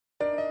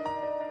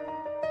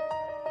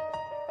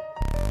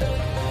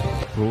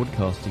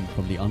Broadcasting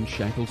from the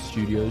Unshackled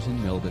Studios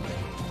in Melbourne.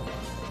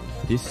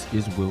 This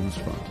is Wilms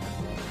Front,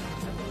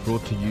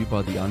 brought to you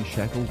by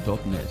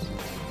theunshackled.net.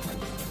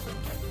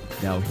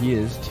 Now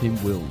here's Tim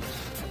Wilms.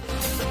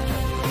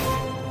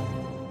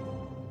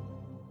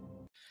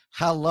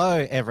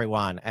 Hello,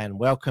 everyone, and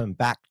welcome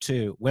back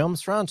to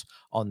Wilms Front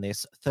on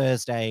this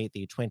Thursday,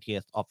 the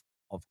 20th of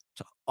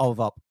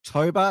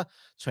October,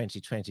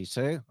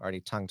 2022. Already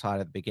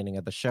tongue-tied at the beginning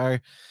of the show.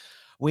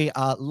 We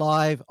are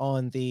live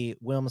on the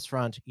Wilms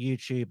Front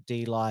YouTube,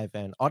 DLive,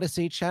 and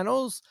Odyssey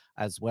channels,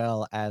 as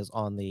well as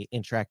on the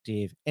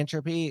Interactive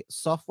Entropy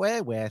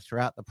software, where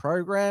throughout the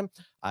program,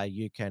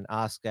 you can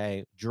ask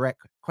a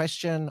direct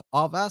question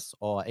of us,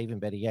 or even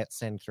better yet,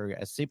 send through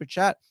a super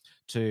chat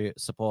to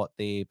support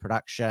the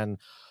production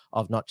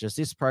of not just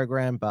this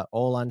program, but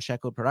all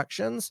Unshackled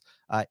productions.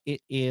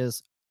 It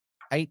is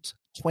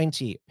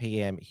 8:20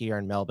 p.m. here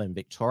in Melbourne,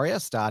 Victoria,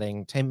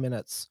 starting 10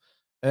 minutes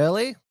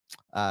early.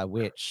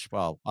 Which,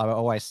 well, I'm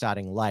always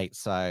starting late,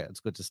 so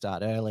it's good to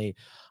start early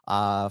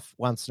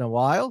once in a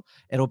while.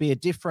 It'll be a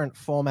different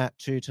format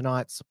to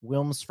tonight's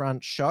Wilms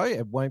Front show.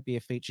 It won't be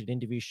a featured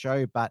interview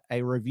show, but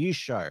a review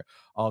show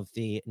of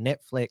the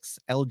Netflix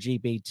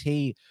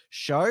LGBT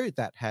show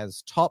that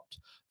has topped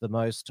the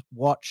most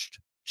watched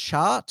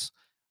chart,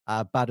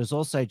 but has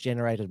also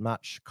generated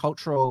much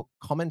cultural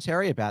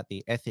commentary about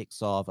the ethics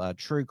of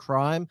true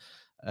crime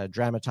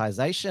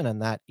dramatization,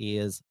 and that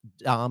is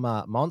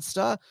Dahmer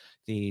Monster,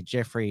 the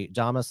Jeffrey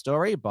Dahmer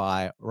story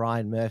by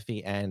Ryan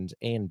Murphy and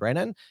Ian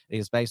Brennan. It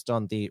is based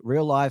on the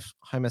real-life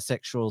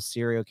homosexual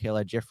serial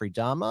killer Jeffrey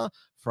Dahmer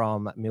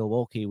from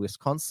Milwaukee,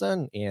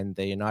 Wisconsin in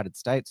the United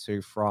States,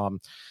 who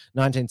from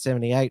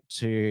 1978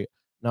 to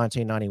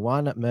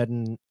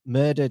 1991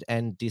 murdered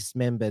and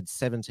dismembered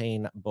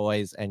 17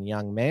 boys and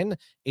young men,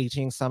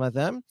 eating some of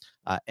them.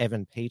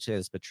 Evan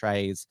Peters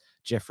portrays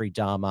Jeffrey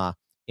Dahmer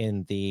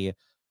in the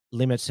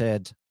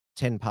limited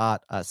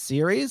 10-part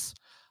series.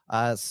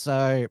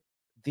 So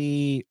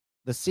the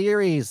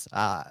series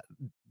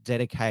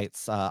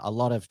dedicates a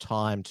lot of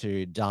time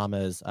to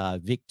Dahmer's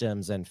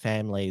victims and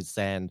families,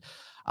 and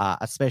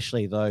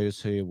especially those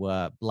who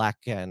were Black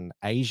and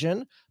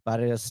Asian, but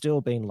it has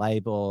still been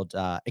labeled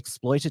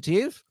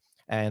exploitative,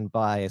 and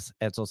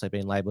it's also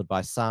been labeled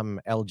by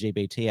some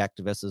LGBT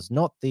activists as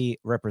not the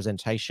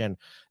representation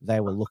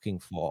they were looking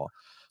for.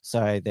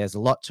 So there's a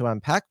lot to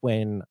unpack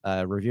when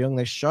reviewing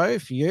this show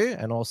for you,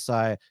 and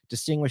also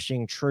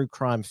distinguishing true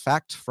crime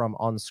fact from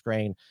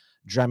on-screen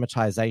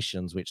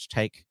dramatizations, which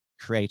take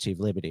creative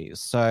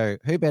liberties. So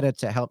who better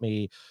to help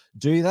me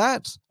do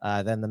that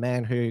than the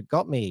man who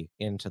got me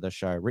into the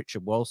show,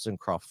 Richard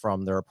Wollstonecroft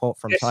from The Report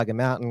from Tiger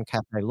Mountain,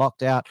 Cafe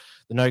Locked Out,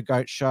 The No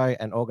Goat Show,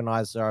 and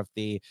organizer of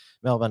the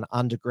Melbourne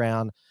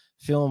Underground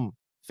Film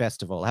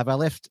Festival. Have I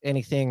left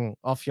anything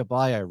off your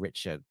bio,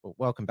 Richard?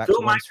 Welcome back to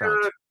Wilms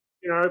Front.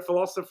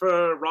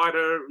 Philosopher,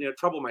 writer,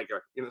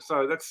 troublemaker.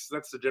 So that's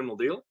the general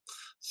deal.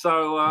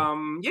 So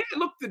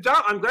look,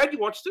 I'm glad you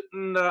watched it,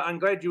 and I'm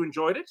glad you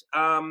enjoyed it.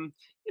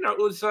 It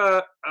was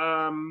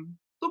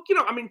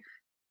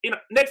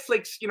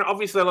Netflix.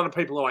 Obviously, a lot of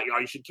people are like, "Oh,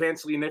 you should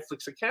cancel your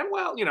Netflix account."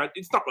 Well,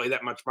 it's not really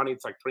that much money.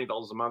 It's like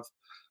 $20 a month.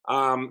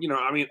 I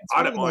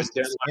don't mind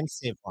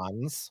expensive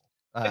ones.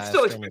 It's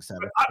still expensive.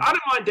 I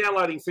don't mind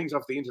downloading things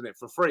off the internet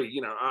for free.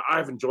 I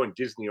haven't joined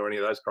Disney or any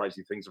of those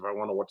crazy things if I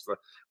want to watch the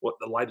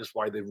latest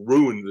way they've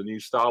ruined the new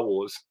Star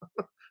Wars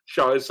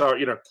shows. So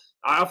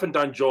I often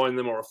don't join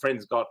them, or a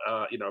friend's got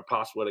a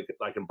password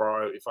they can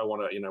borrow if I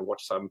want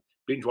to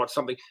binge watch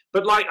something.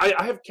 But like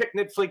I have kept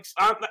Netflix.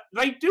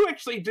 They do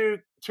actually do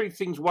two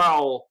things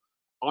well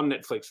on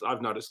Netflix.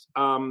 I've noticed.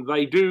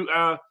 They do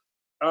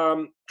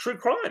true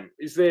crime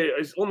is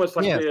almost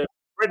like their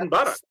bread and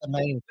butter. That's the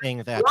main thing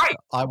that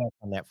I want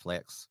on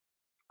Netflix.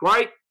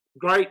 Great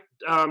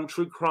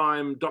true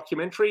crime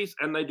documentaries,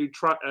 and they do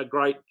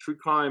great true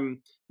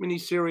crime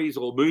miniseries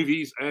or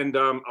movies, and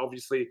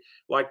obviously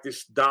like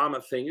this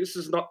Dahmer thing. This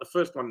is not the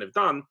first one they've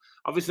done.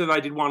 Obviously, they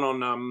did one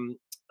on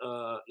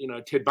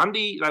Ted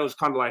Bundy. That was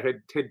kind of like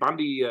Ted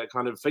Bundy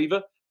kind of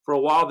fever for a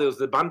while. There was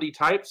the Bundy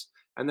tapes,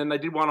 and then they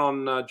did one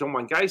on John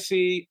Wayne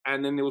Gacy,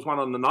 and then there was one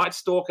on the Night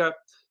Stalker.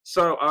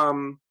 So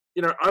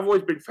I've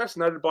always been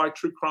fascinated by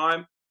true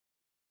crime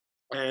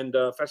and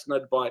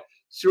fascinated by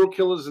serial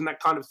killers and that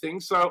kind of thing.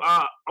 So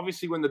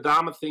obviously when the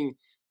Dahmer thing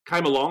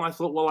came along, I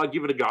thought, well, I'd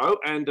give it a go.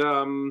 And,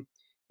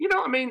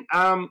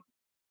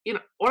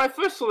 when I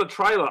first saw the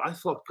trailer, I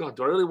thought, God,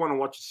 do I really want to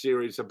watch a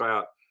series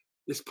about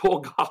this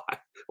poor guy,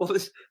 or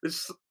this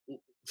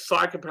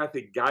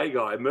psychopathic gay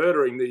guy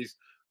murdering these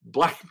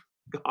Black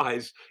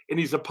guys in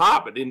his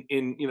apartment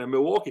in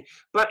Milwaukee?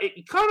 But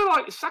it kind of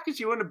like suckers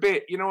you in a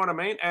bit, you know what I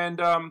mean? And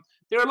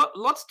there are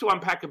lots to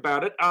unpack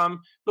about it.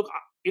 Look,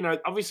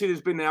 obviously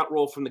there's been an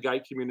outroar from the gay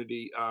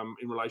community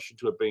in relation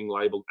to it being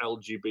labelled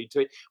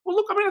LGBT. Well,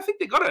 look, I think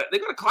they got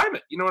to claim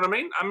it. You know what I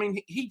mean?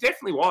 He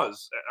definitely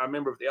was a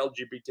member of the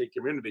LGBT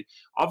community.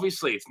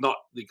 Obviously, it's not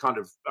the kind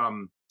of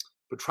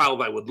portrayal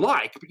they would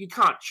like, but you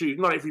can't choose.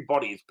 Not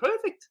everybody is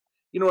perfect.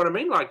 You know what I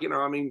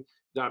mean?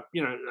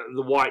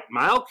 the white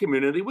male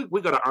community.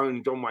 We got to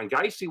own John Wayne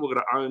Gacy. We've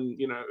got to own,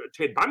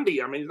 Ted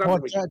Bundy. I mean,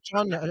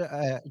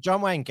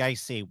 John Wayne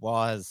Gacy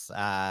was,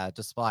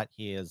 despite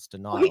his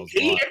well, denials,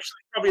 he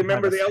actually probably a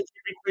member of the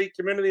LGBT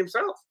community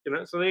himself.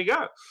 So there you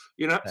go.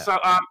 Yeah. So,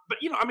 but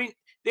I mean,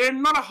 they're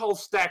not a whole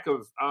stack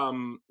of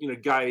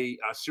gay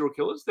serial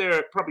killers.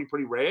 They're probably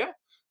pretty rare.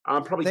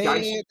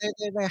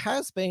 There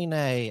has been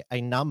a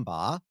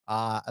number,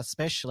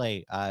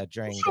 especially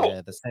during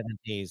the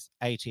 70s,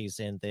 80s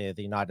in the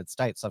United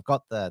States. I've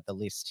got the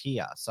list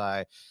here.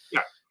 So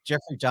yeah.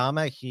 Jeffrey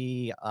Dahmer,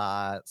 he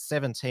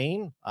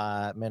 17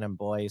 men and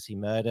boys he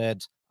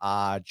murdered.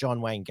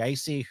 John Wayne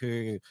Gacy,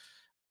 who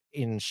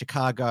in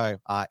Chicago,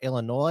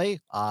 Illinois,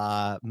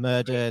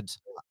 murdered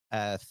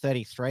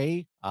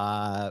 33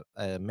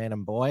 men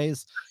and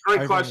boys.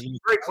 Very close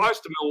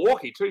to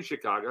Milwaukee too,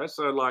 Chicago.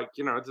 So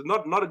it's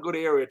not a good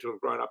area to have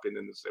grown up in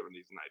the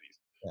 70s and 80s.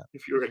 Yeah.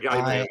 If you're a gay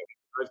man.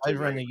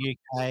 Over in the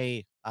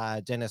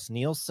UK, Dennis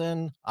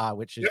Nielsen,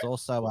 which is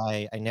also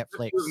a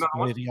Netflix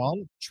movie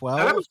on 12.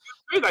 That was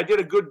good too. They did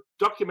a good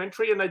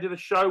documentary and they did a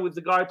show with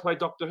the guy who played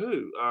Doctor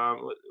Who.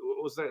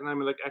 What was that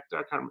name of the actor?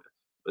 I can't remember.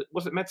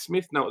 Was it Matt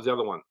Smith? No, it was the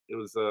other one. It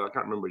was I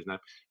can't remember his name.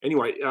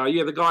 Anyway,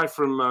 the guy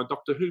from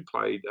Doctor Who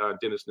played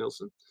Dennis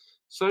Nielsen.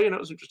 So it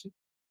was interesting.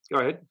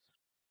 Go ahead.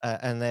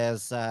 And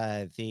there's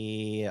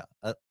the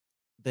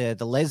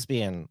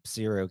lesbian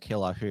serial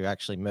killer who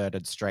actually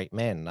murdered straight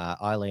men,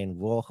 Eileen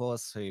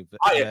Warhorse, who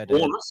murdered.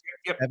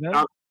 Yep.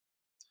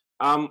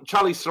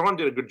 Charlize Theron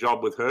did a good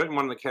job with her and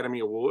won an Academy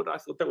Award. I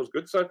thought that was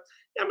good. So,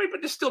 but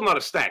there's still not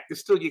a stack.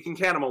 There's still, you can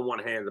count them on one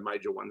hand, the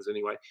major ones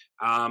anyway.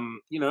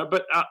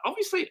 But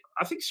obviously,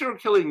 I think serial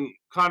killing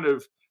kind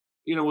of,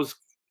 was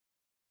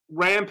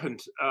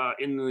rampant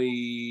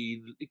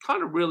it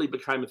kind of really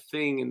became a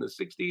thing in the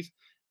 60s.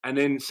 And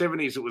then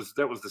 70s,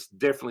 that was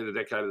definitely the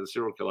decade of the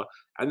serial killer.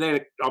 And then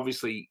it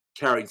obviously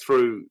carried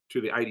through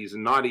to the 80s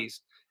and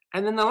 90s.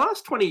 And then the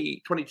last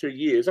 22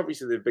 years,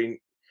 obviously there've been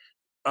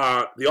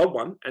the odd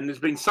one, and there's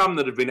been some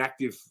that have been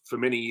active for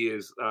many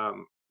years,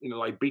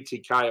 like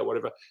BTK or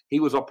whatever. He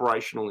was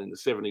operational in the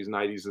 70s and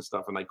 80s and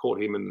stuff, and they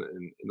caught him in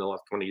the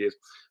last 20 years.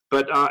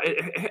 But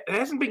it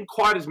hasn't been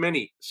quite as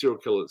many serial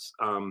killers,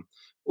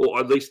 or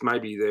at least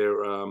maybe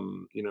they're,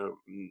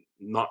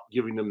 not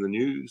giving them the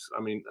news.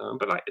 I mean,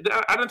 but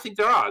I don't think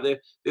there are.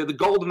 They're the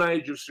golden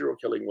age of serial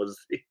killing was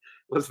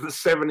the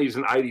 70s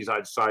and 80s,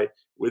 I'd say,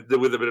 with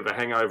a bit of a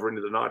hangover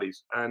into the 90s.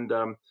 And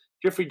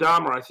Jeffrey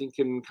Dahmer, I think,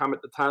 can come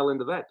at the tail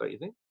end of that, don't you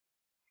think?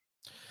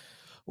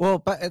 Well,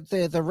 but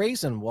the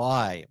reason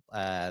why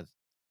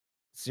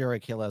serial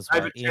killers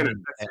were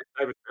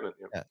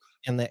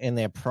in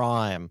their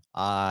prime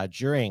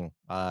during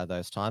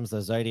those times,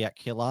 the Zodiac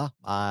Killer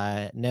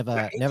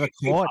never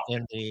caught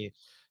in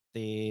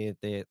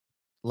the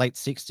late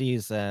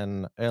 60s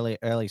and early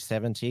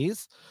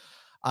 70s,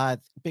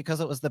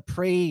 because it was the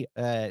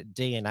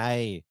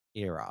pre-DNA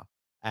era.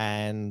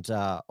 And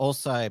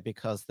also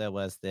because there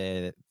was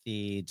the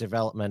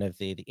development of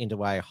the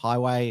interstate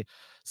highway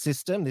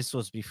system. This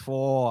was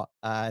before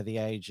the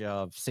age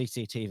of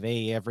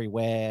CCTV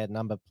everywhere,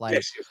 number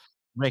plate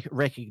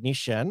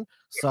recognition.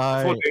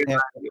 So,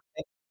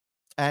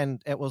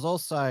 and it was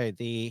also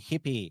the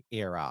hippie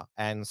era,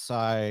 and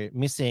so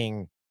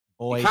missing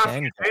boys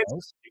and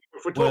girls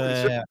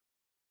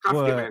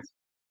were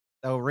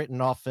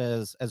written off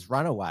as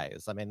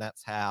runaways. I mean,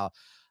 that's how.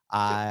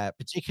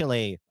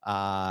 Particularly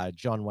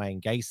John Wayne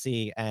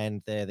Gacy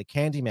and the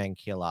Candyman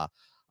killer,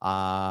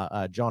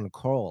 John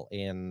Crawl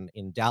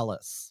in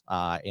Dallas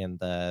in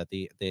the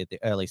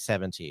early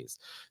 70s.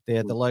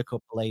 The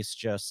local police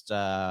just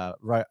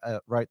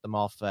wrote them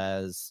off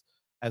as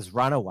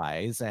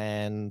runaways,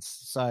 and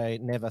so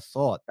never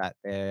thought that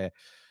there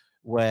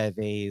were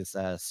these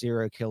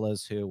serial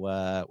killers who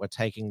were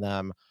taking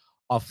them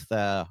off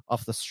the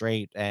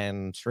street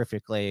and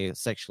terrifically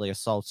sexually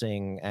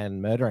assaulting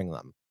and murdering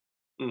them.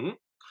 Mm-hmm.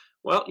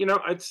 Well, it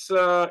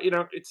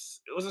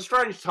was a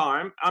strange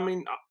time. I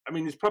mean,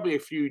 there's probably a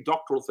few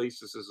doctoral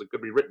theses that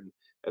could be written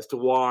as to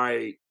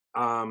why,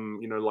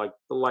 like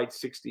the late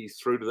 60s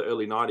through to the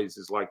early 90s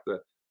is like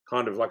the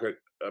kind of like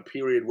a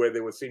period where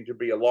there would seem to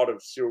be a lot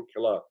of serial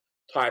killer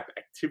type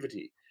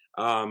activity.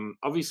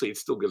 Obviously, it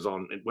still goes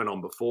on. It went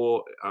on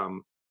before.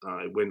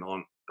 It went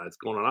on. It's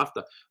gone on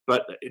after,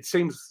 but it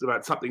seems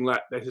about something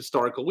like that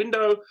historical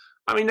window.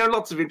 I mean, there are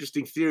lots of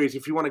interesting theories.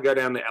 If you want to go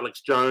down the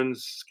Alex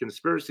Jones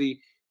conspiracy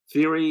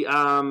theory,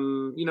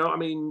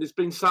 there's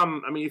been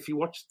some. I mean, if you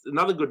watch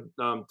another good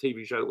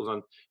TV show that was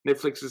on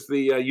Netflix, is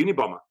the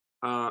Unabomber,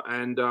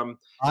 and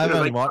I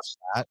haven't watched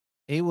that.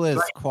 He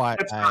was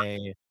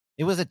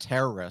He was a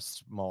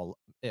terrorist more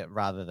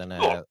rather than a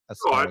killer.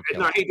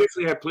 No, he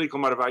definitely had political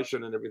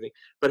motivation and everything.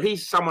 But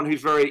he's someone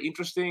who's very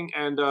interesting,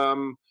 and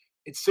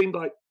it seemed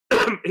like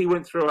he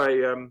went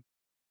through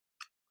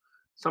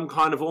some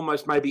kind of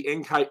almost maybe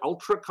MK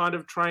Ultra kind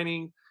of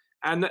training,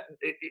 and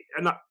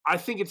I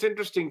think it's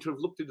interesting to have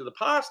looked into the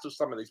past of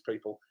some of these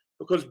people,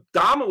 because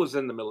Dahmer was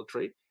in the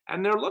military,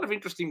 and there are a lot of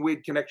interesting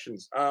weird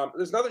connections.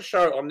 There's another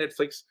show on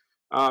Netflix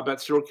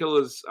about serial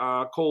killers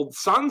called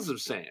Sons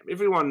of Sam.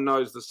 Everyone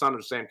knows the Son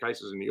of Sam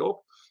cases in New York,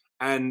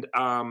 and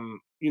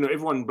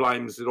everyone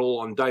blames it all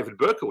on David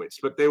Berkowitz.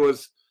 But there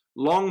was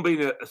long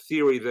been a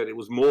theory that it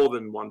was more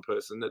than one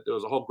person, that there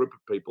was a whole group of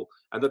people,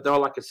 and that they were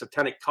like a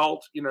satanic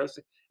cult.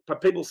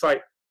 But people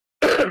say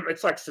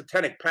it's like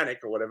satanic panic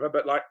or whatever.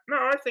 But like, no,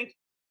 I think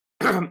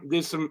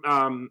there's some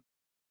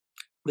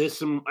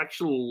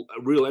actual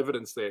real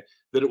evidence there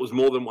that it was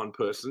more than one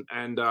person,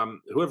 and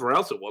whoever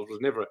else it was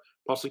never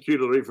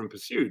prosecuted or even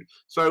pursued.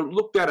 So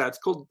look that out. It's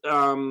called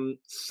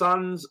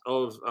Sons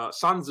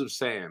of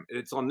Sam.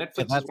 It's on Netflix.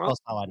 Yeah, that's as well.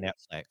 also on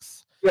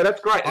Netflix. Yeah,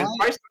 that's great. And it's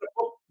based on a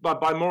book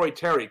by Maury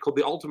Terry called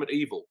The Ultimate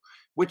Evil,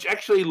 which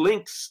actually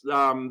links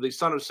the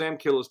Son of Sam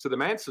killers to the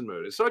Manson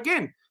murders. So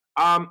again,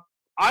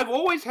 I've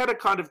always had a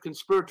kind of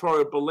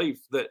conspiratorial belief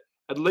that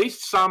at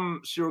least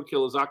some serial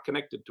killers are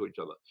connected to each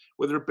other,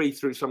 whether it be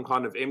through some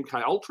kind of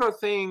MK Ultra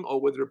thing or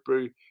whether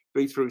it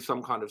be through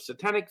some kind of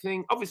satanic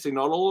thing. Obviously,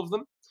 not all of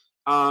them,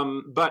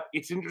 but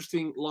it's an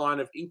interesting line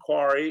of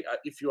inquiry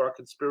if you are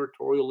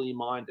conspiratorially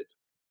minded,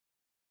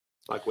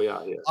 like we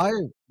are here. I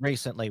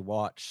recently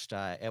watched.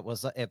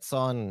 It's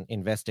on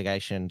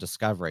Investigation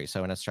Discovery.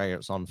 So in Australia,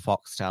 it's on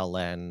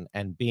Foxtel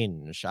and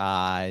Binge.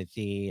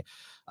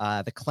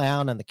 The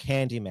Clown and the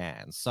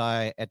Candyman.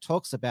 So it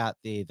talks about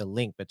the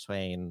link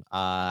between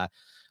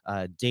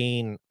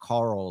Dean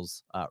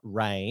Corll's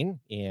reign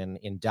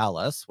in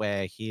Dallas,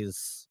 where he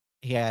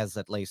has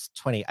at least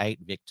 28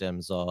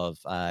 victims of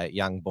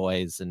young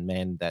boys and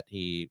men that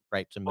he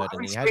raped and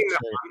murdered. And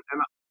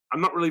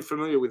I'm not really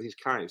familiar with his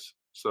case.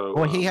 So,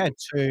 well, he had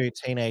 2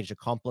 teenage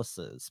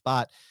accomplices,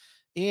 but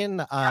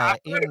in Dallas.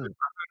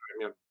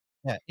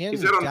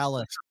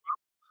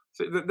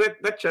 So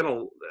that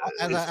channel,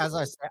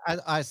 as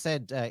I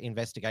said,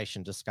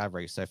 Investigation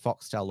Discovery, so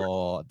Foxtel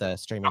or the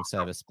streaming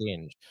service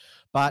Binge.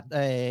 But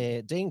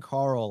Dean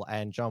Corll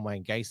and John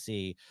Wayne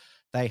Gacy,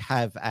 they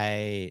have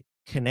a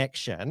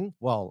connection.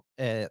 Well,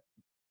 at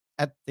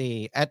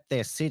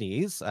their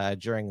cities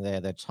during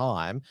their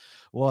time,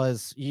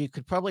 was, you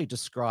could probably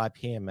describe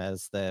him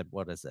as the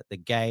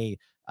gay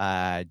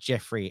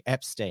Jeffrey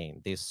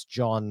Epstein, this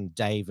John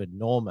David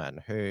Norman,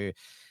 who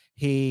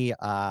he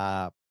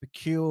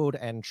procured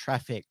and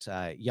trafficked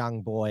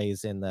young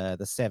boys in the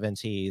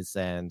 70s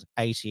and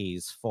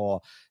 80s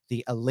for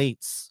the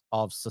elites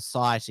of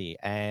society.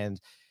 And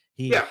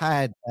he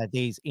had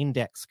these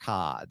index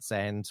cards,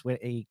 and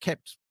he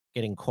kept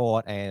getting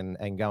caught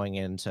and going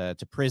into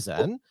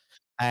prison.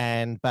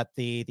 But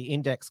the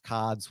index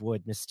cards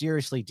would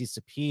mysteriously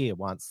disappear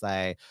once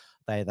they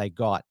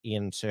got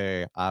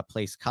into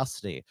police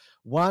custody.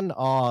 One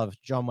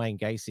of John Wayne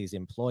Gacy's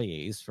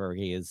employees for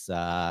his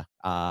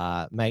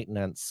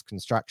maintenance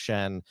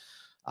construction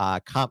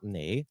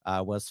company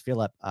was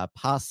Philip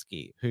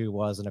Parsky, who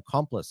was an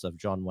accomplice of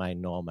John Wayne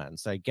Norman.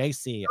 So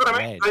Gacy,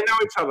 they know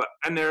each other,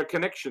 and there are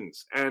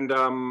connections, and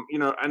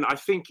and I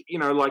think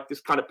like this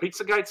kind of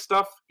Pizzagate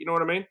stuff. You know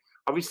what I mean?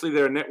 Obviously,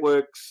 there are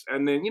networks,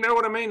 and then you know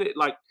what I mean.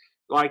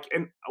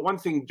 And one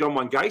thing John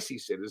Wayne Gacy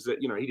said is that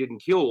he didn't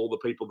kill all the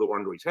people that were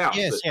under his house.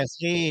 Yes,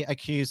 he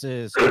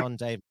accuses John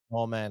David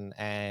Norman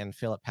and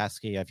Philip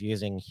Parsky of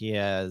using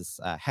his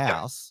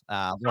house.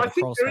 I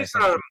think there is.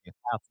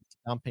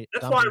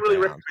 That's why I really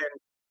recommend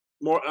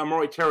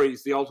Maury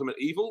Terry's The Ultimate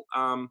Evil,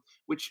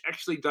 which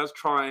actually does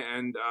try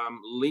and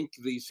link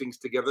these things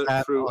together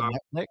through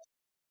Netflix.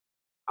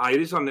 It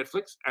is on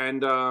Netflix,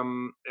 and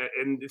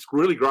it's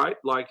really great.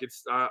 Like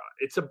it's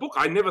a book.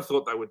 I never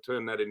thought they would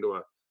turn that into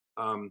a.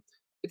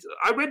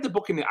 I read the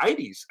book in the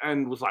 80s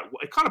and was like,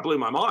 it kind of blew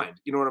my mind.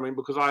 You know what I mean?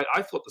 Because I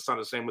thought The Son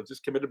of Sam was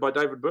just committed by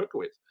David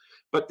Berkowitz,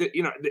 but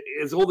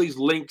there's all these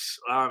links,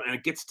 and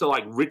it gets to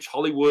like rich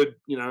Hollywood.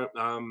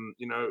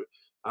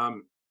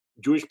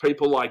 Jewish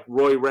people like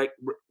Roy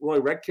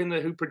Redkin,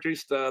 who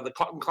produced the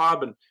Cotton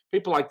Club, and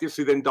people like this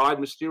who then died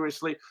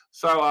mysteriously.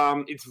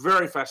 So it's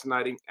very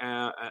fascinating.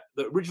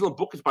 The original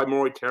book is by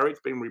Maury Terry.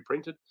 It's been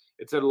reprinted.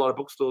 It's at a lot of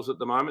bookstores at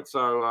the moment.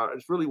 So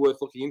it's really worth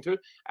looking into.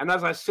 And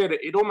as I said,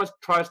 it almost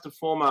tries to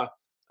form a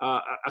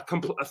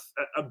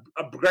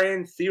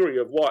grand theory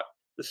of what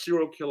the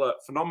serial killer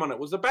phenomenon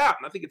was about.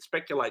 And I think it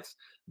speculates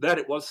that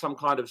it was some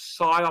kind of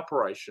psi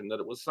operation, that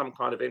it was some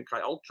kind of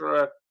MK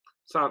Ultra,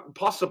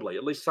 possibly,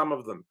 at least some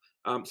of them.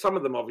 Some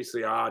of them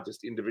obviously are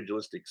just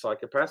individualistic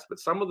psychopaths, but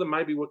some of them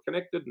maybe were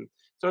connected. And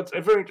so it's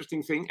a very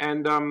interesting thing.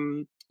 And,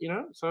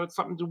 so it's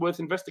something worth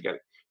investigating.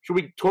 Should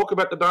we talk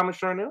about the Dharma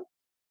Show now?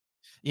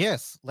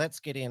 Yes, let's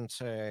get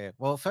into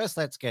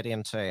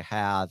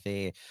how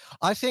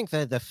I think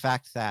that the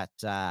fact that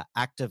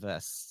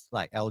activists,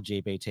 like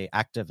LGBT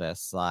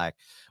activists, like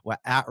were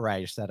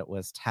outraged that it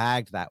was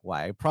tagged that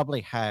way, probably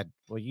had,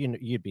 well,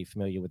 you'd be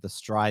familiar with the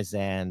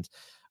Streisand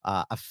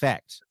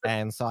effect.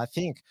 And so I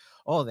think,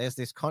 there's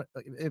this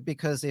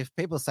because if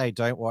people say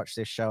don't watch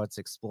this show, it's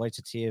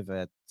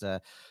exploitative,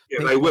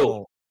 they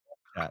will.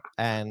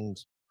 And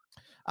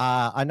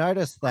I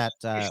noticed that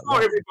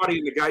not everybody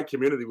in the gay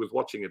community was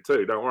watching it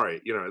too. Don't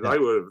worry, they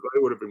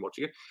would have been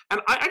watching it.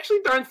 And I actually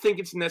don't think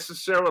it's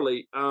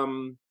necessarily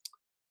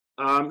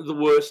the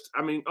worst.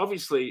 I mean,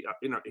 obviously,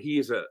 he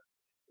is a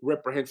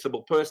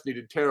reprehensible person. He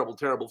did terrible,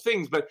 terrible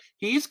things, but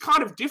he is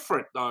kind of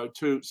different, though,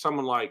 to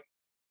someone like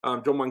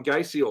John Wayne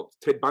Gacy or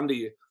Ted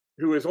Bundy,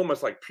 who is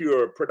almost like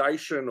pure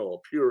predation or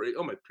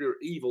almost pure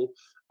evil.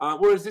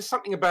 Whereas there's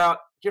something about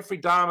Jeffrey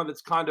Dahmer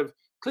that's kind of,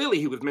 clearly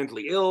he was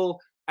mentally ill,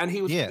 and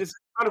he was this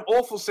kind of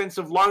awful sense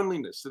of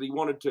loneliness that he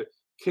wanted to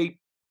keep,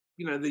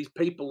 these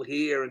people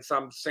here in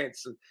some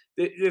sense. And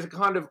there's a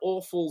kind of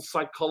awful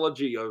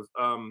psychology of,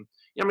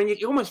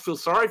 you almost feel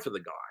sorry for the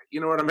guy.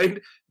 You know what I mean?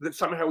 That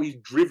somehow he's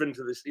driven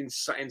to this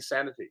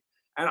insanity.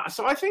 And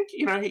so I think,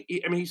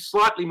 he's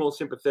slightly more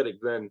sympathetic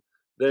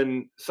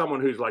than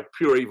someone who's like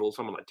pure evil,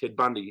 someone like Ted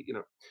Bundy,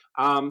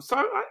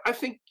 So I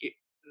think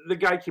the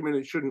gay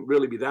community shouldn't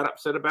really be that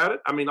upset about it.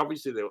 I mean,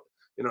 obviously,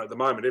 at the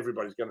moment,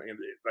 everybody's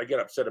they get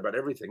upset about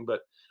everything. But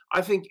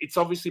I think it's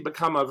obviously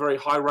become a very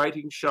high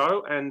rating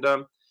show. And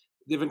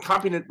they've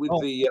accompanied it with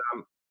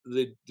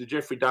the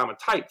Jeffrey Dahmer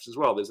tapes as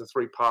well. There's a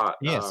 3-part.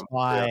 Yes,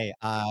 by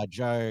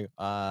Joe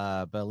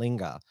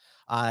Berlinger.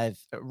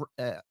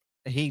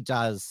 He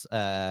does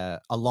a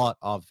lot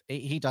of.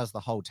 He does the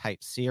whole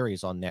tape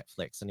series on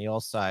Netflix, and he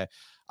also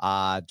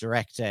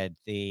directed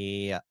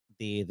the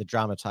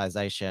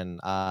dramatization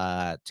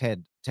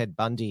Ted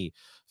Bundy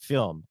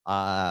film.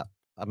 I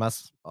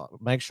must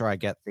make sure I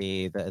get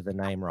the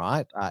name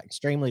right.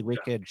 Extremely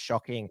wicked,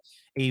 shocking,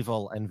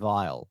 evil, and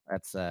vile.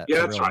 That's a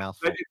that's real right.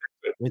 mouthful.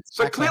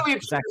 So clearly,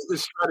 it's a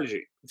business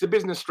strategy. It's a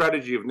business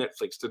strategy of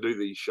Netflix to do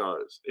these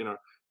shows.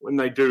 When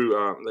they do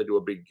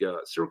a big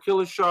serial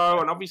killer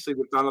show, and obviously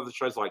they've done other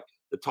shows like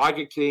The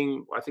Tiger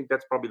King. I think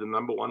that's probably the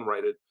 #1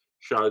 rated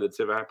show that's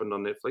ever happened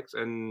on Netflix,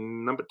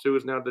 and #2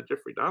 is now the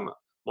Jeffrey Dahmer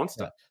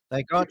Monster. Yeah.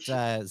 They got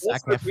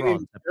Zac Efron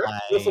to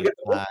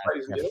play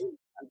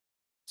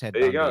Ted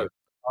Bundy. You go.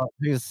 Oh,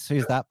 who's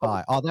that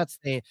by? Oh, that's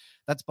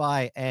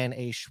by Anne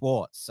E.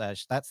 Schwartz.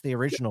 That's the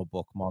original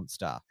book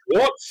Monster.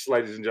 Schwartz,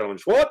 ladies and gentlemen,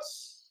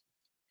 Schwartz.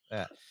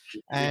 Yeah,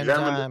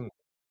 and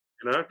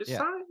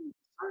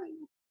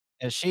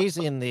she's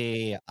in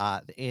the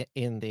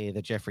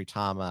Jeffrey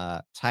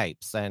Dahmer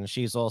tapes, and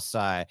she's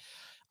also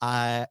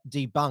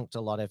debunked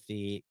a lot of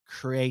the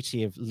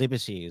creative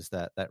liberties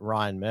that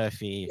Ryan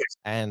Murphy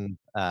and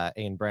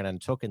Ian Brennan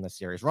took in the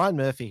series. Ryan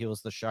Murphy, who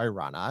was the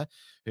showrunner,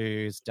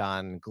 who's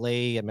done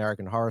Glee,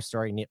 American Horror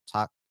Story, Nip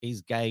Tuck.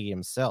 He's gay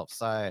himself,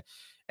 so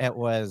it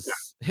was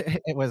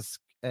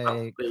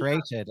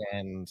created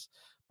and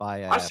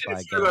by. I've seen a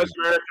few of those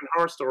American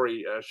Horror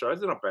Story shows.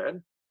 They're not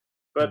bad.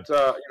 But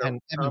and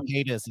Evan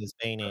Peters has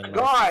been in the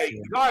guy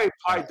who played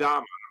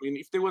Dahmer. I mean,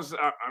 if there was,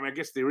 I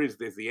guess there's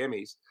the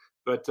Emmys,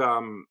 but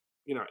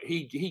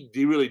he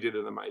really did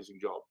an amazing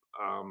job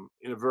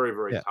in a very,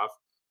 very tough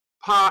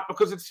part,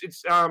 because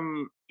it's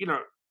one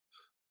of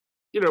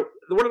the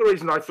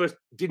reasons I first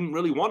didn't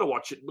really want to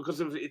watch it,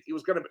 because it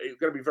was going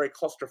to be very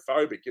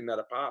claustrophobic in that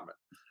apartment,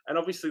 and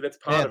obviously that's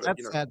part of it.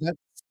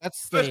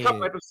 That's the first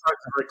couple episodes are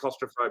very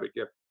claustrophobic,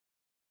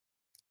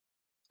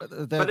 but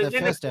the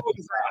first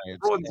episode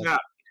broadens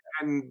out,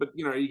 but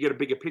you get a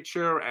bigger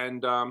picture,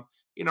 and I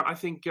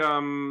think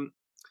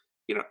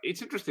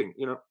it's interesting,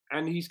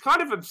 and he's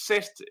kind of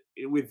obsessed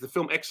with the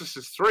film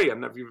Exorcist 3. I don't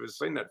know if you've ever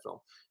seen that film.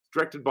 It's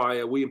directed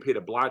by William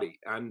Peter Blatty,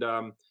 and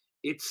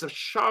it's a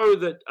show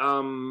that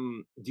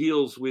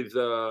deals with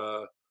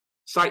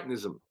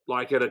Satanism,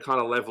 like at a kind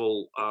of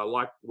level,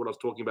 like what I was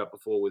talking about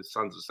before with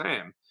Sons of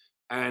Sam,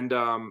 and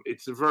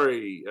it's a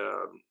great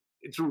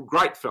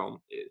film.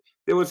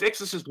 There was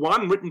Exorcist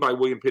 1, written by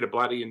William Peter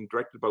Blatty and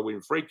directed by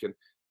William Friedkin,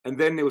 and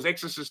then there was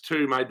Exorcist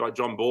 2, made by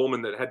John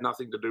Borman, that had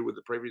nothing to do with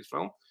the previous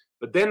film.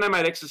 But then they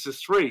made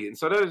Exorcist 3, and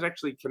so that is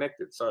actually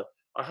connected. So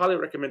I highly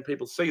recommend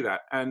people see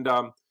that. And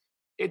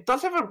it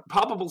does have a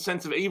palpable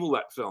sense of evil,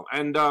 that film.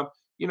 And,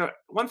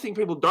 one thing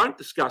people don't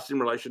discuss in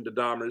relation to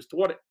Dahmer is to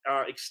what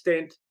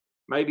extent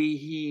maybe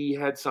he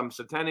had some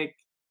satanic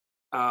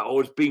or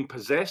was being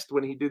possessed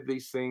when he did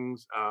these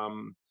things,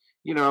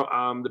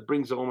 that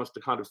brings almost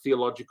a kind of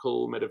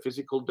theological,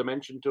 metaphysical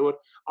dimension to it.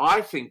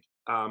 I think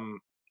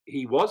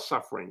he was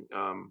suffering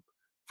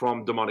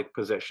from demonic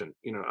possession,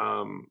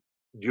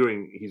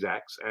 during his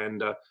acts,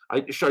 and the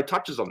show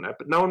touches on that,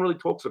 but no one really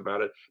talks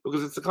about it,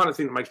 because it's the kind of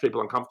thing that makes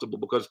people uncomfortable,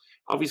 because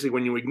obviously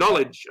when you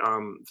acknowledge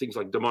things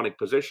like demonic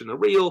possession are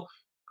real,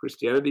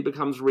 Christianity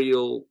becomes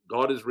real,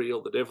 God is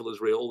real, the devil is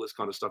real, all this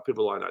kind of stuff.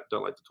 People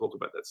don't like to talk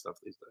about that stuff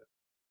these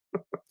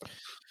days.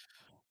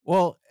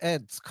 Well,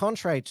 it's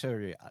contrary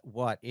to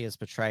what is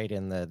portrayed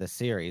in the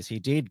series. He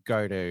did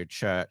go to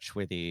church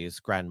with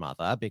his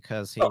grandmother,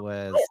 because he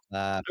was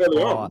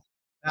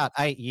about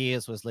 8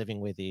 years was living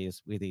with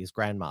his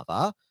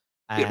grandmother.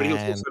 Yeah, but he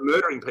was also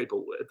murdering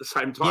people at the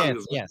same time.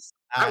 Yes.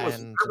 That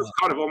was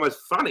kind of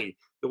almost funny,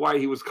 the way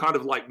he was kind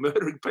of like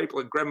murdering people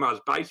in grandma's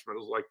basement.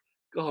 It was like,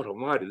 God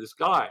almighty, this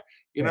guy,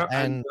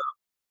 And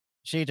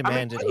she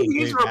demanded he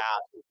move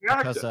out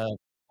because of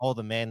all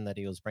the men that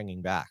he was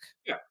bringing back.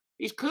 Yeah,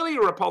 he's clearly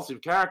a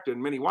repulsive character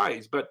in many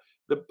ways, but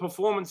the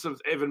performance of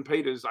Evan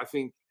Peters, I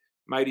think,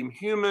 made him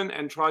human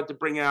and tried to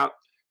bring out,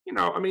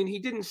 he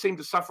didn't seem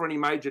to suffer any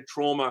major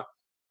trauma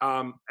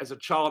as a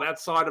child,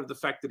 outside of the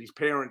fact that his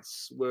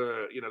parents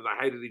were, they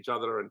hated each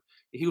other, and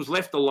he was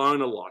left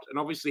alone a lot. And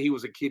obviously, he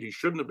was a kid who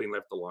shouldn't have been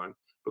left alone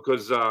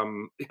because,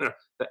 and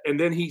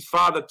then his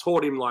father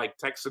taught him like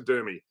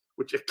taxidermy,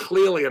 which is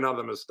clearly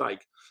another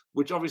mistake,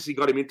 which obviously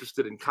got him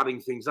interested in cutting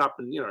things up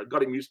and,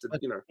 got him used to,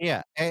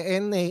 Yeah.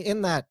 In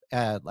that,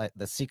 like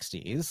the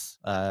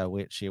 60s,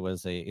 which he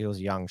was a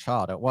young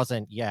child, it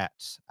wasn't yet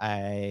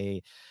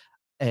a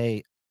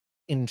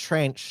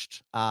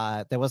entrenched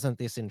there wasn't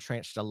this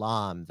entrenched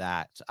alarm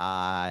that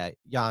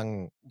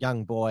young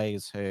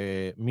boys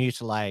who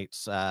mutilate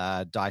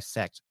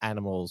dissect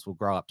animals will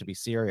grow up to be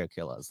serial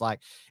killers. Like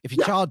if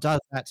your child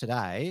does that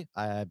today,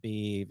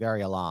 be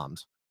very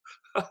alarmed.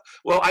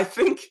 Well, I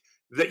think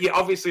that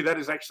obviously that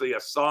is actually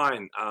a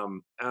sign,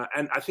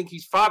 and I think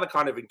his father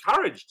kind of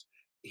encouraged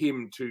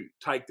him to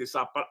take this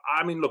up. But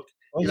I mean, look,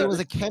 well, he was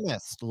a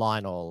chemist,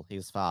 Lionel,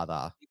 his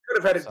father. He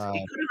could have had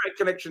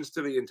connections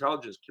to the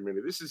intelligence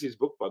community. This is his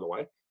book, by the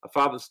way, A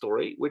Father's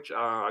Story, which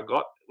I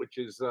got, which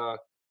is I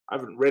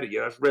haven't read it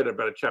yet. I've read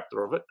about a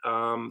chapter of it,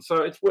 so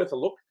it's worth a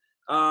look.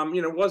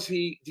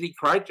 Did he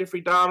create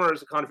Jeffrey Dahmer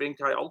as a kind of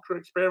MK Ultra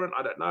experiment?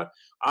 I don't know.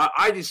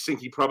 I just think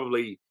he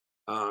probably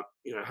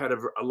had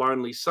a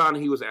lonely son.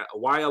 He was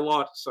away a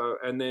lot. So,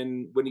 and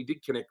then when he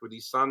did connect with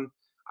his son,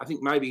 I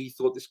think maybe he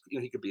thought this,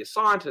 he could be a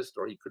scientist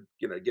or he could,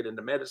 get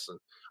into medicine.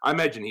 I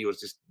imagine he was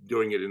just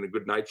doing it in a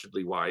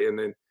good-naturedly way. And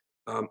then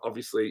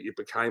obviously it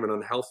became an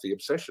unhealthy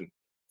obsession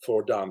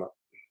for Dahmer.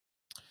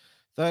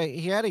 So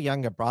he had a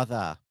younger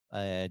brother,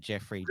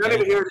 Jeffrey. I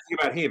never hear anything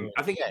about him.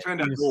 I think he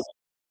turned out normal.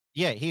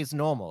 Yeah, he's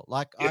normal.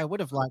 Like I would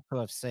have liked to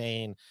have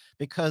seen,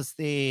 because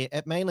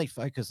it mainly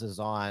focuses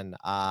on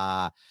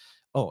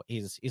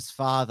his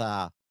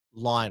father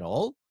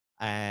Lionel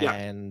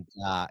and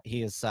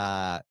his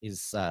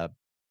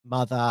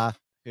mother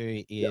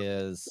who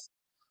is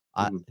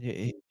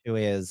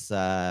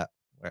where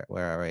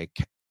are we?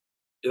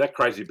 That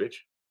crazy bitch.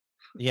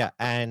 Yeah,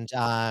 and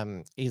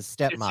his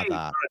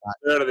stepmother,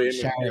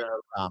 Sharon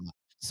Dahmer.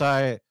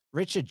 So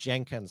Richard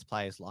Jenkins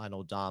plays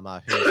Lionel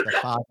Dahmer, who's the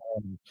father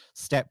and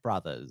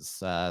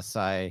stepbrothers.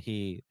 So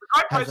he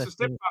plays the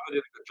stepfather did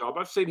a good job.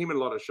 I've seen him in a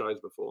lot of shows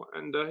before,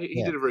 and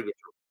he did a very good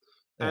job.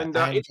 And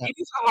it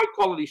is a high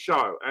quality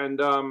show.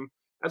 And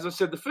as I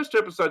said, the first two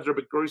episodes are a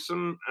bit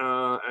gruesome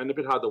and a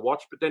bit hard to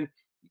watch. But then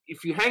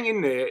if you hang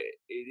in there,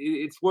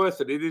 it's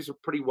worth it. It is a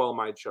pretty well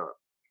made show.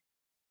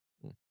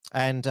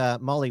 And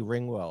Molly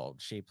Ringwald,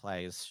 she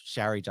plays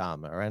Sherry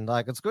Dahmer, and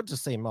like it's good to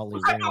see Molly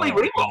Ringwald. Molly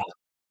Ringwald?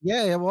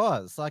 Yeah, it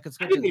was. Like it's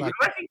good. I didn't even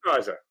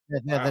recognize her.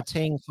 The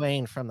teen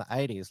queen from the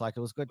 80s. Like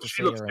it was good to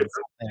see her in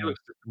something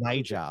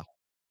major.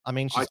 I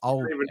mean, she's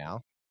old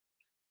now.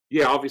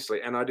 Yeah,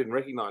 obviously, and I didn't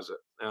recognize it.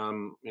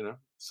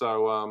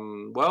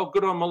 So well,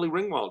 good on Molly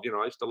Ringwald.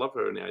 I used to love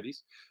her in the 80s.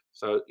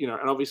 So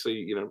and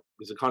obviously,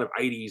 there's a kind of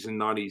 80s and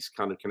 90s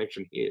kind of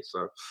connection here.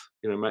 So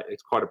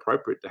it's quite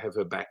appropriate to have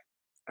her back.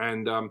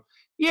 And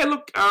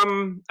look,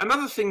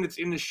 another thing that's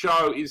in the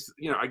show is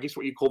I guess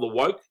what you call the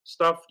woke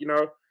stuff.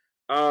 The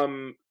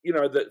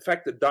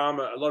fact that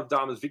Dahmer, a lot of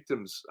Dahmer's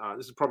victims,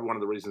 this is probably one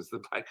of the reasons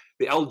the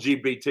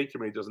LGBT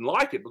community doesn't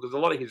like it, because a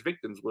lot of his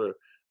victims were,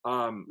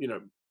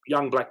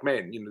 young black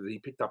men, that he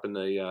picked up in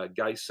the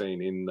gay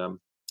scene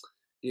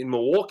in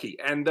Milwaukee.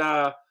 And,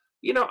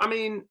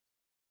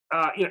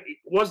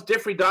 was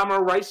Jeffrey Dahmer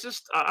a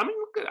racist?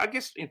 I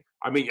guess you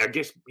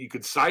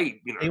could say,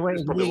 you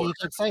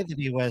could say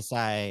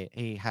that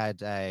he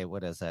had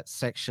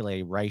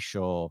sexually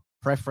racial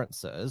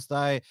preferences,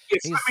 though.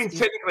 Yes,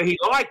 technically he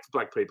liked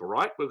black people,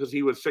 right? Because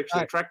he was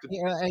sexually attracted.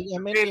 Yeah,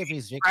 many of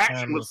his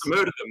victims was to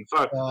murder them,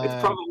 so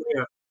it's probably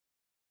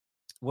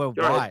were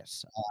white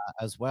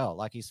as well.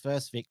 Like his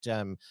first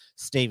victim,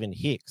 Stephen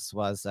Hicks,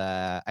 was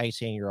a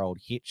 18-year-old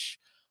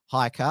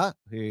hitchhiker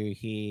who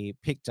he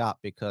picked up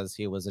because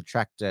he was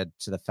attracted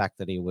to the fact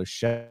that he was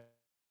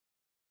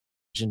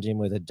him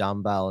with a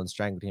dumbbell and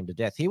strangled him to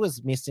death. He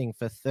was missing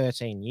for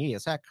 13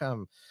 years. How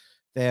come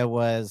there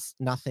was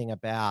nothing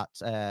about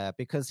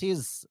because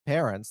his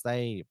parents,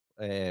 they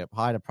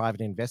hired a private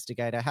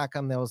investigator. How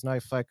come there was no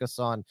focus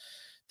on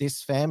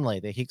this family,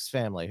 the Hicks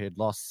family, who'd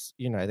lost,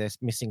 their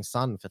missing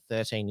son for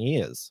 13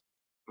 years?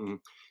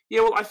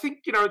 Yeah, well, I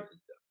think,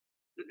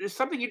 there's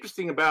something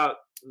interesting about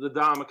the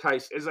Dahmer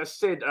case. As I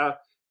said,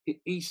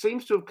 he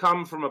seems to have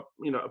come from a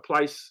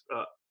place,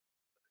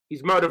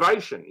 his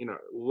motivation,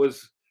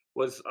 was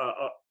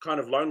a kind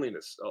of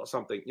loneliness or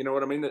something. You know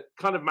what I mean? That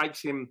kind of makes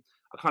him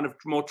a kind of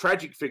more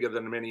tragic figure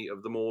than many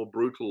of the more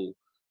brutal,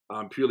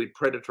 purely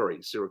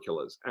predatory serial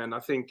killers. And I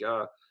think,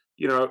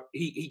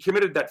 he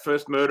committed that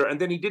first murder,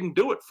 and then he didn't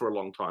do it for a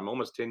long time,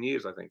 almost 10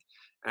 years, I think.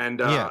 And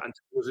until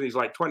he was in his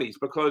late 20s,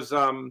 because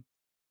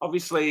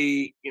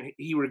obviously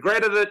he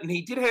regretted it, and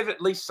he did have at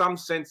least some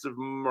sense of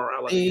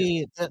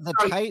morality. The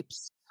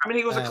tapes. I mean,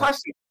 he was a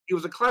classic. He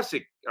was a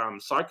classic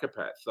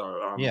psychopath,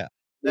 though.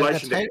 The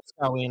tapes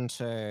go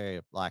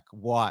into like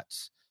what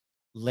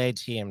led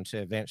him to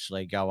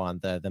eventually go on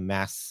the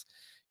mass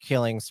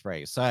killing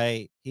spree. So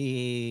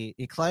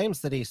he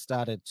claims that he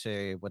started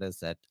to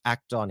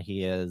act on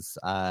his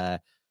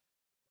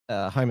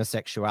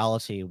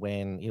homosexuality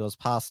when he was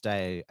passed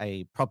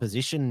a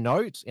proposition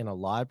note in a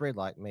library,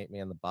 like meet me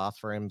in the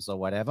bathrooms or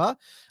whatever.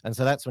 And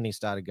so that's when he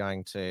started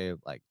going to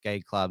like gay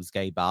clubs,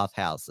 gay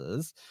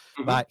bathhouses.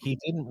 But he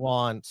didn't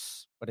want,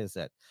 what is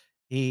it?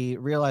 He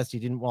realized he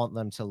didn't want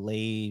them to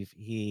leave.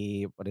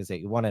 He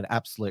wanted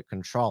absolute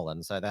control.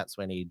 And so that's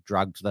when he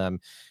drugged them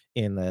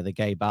in the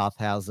gay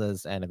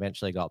bathhouses and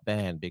eventually got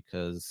banned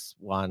because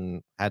one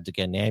had to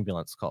get an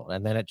ambulance called.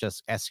 And then it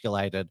just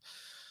escalated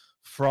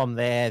from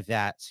there,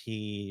 that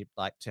he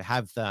like to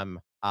have them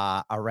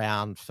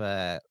around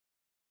forever.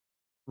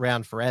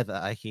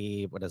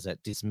 He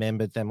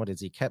dismembered them.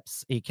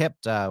 He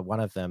kept one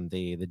of them,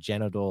 the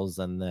genitals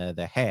and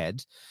the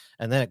head,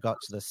 and then it got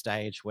to the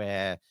stage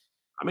where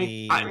I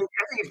think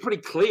it's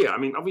pretty clear. I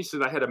mean, obviously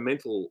they had a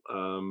mental.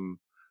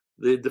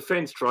 The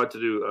defense tried to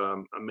do a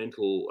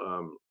mental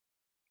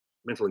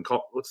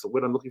what's the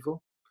word I'm looking for?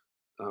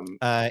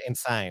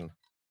 Insane.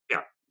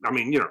 Yeah, I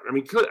mean,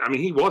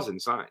 he was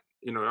insane.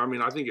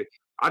 I think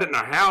I don't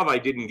know how they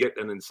didn't get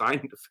an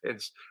insane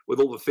defense with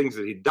all the things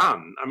that he'd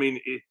done. I mean,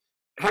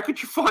 how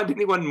could you find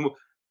anyone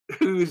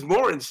who is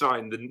more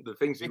insane than the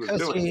things he was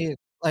doing?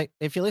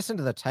 If you listen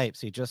to the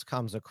tapes, he just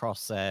comes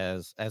across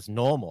as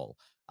normal.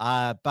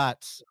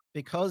 But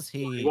because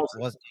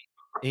because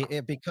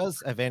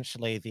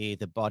eventually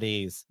the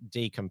bodies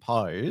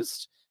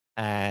decomposed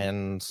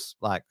and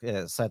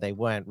so they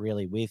weren't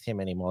really with him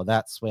anymore.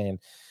 That's when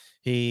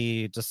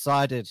he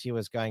decided he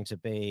was going to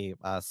be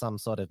some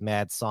sort of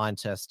mad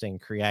scientist and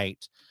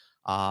create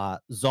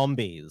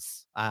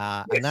zombies.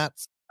 Yes. And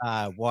that's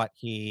what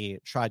he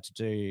tried to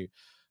do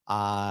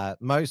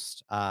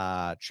most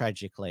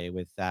tragically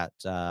with that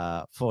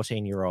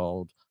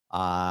 14-year-old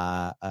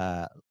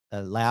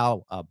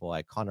Lao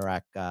boy,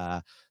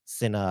 Konarak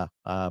Sinner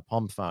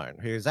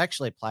Pomphone, who's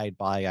actually played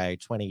by a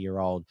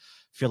 20-year-old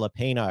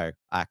Filipino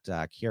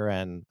actor,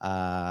 Kieran.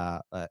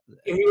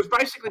 He was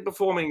basically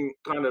performing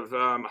kind of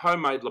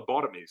homemade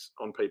lobotomies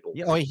on people.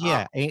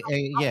 Injecting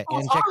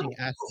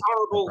acid.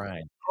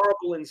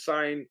 Horrible,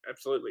 insane,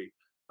 absolutely.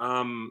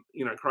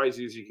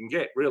 Crazy as you can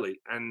get, really.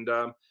 And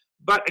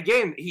but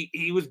again,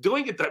 he was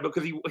doing it though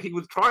because he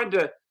was trying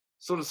to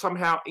sort of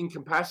somehow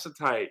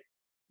incapacitate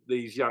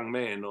these young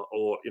men,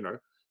 or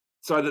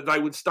so that they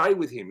would stay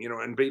with him,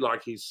 and be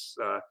like his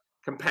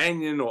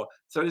companion. Or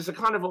so there's a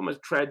kind of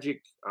almost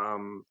tragic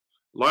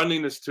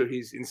loneliness to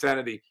his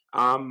insanity.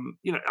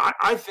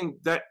 I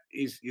think that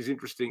is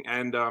interesting,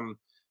 and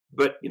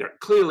but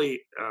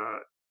clearly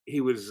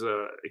he was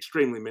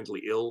extremely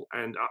mentally ill,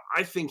 and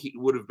I think he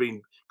would have been,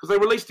 because they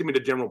released him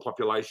into general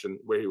population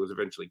where he was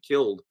eventually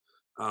killed.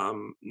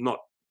 Not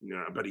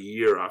about a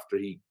year after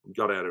he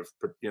got out of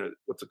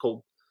what's it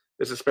called?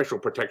 There's a special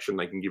protection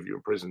they can give you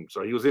in prison.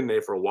 So he was in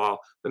there for a while.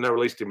 Then they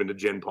released him into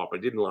Gen Pop. It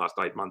didn't last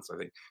 8 months, I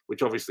think,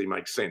 which obviously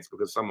makes sense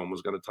because someone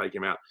was going to take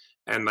him out,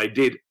 and they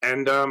did.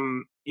 And I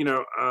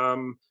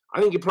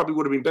think it probably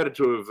would have been better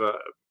to have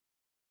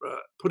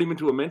put him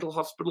into a mental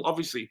hospital,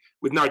 obviously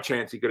with no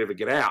chance he could ever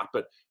get out.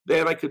 But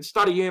there they could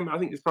study him. I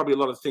think there's probably a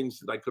lot of things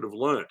that they could have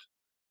learnt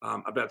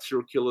about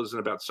serial killers and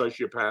about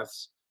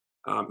sociopaths.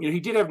 He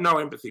did have no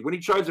empathy. When he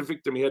chose a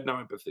victim, he had no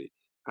empathy.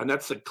 And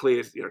that's a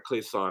clear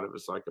sign of a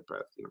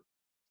psychopath.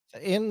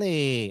 In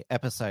the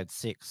episode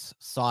 6,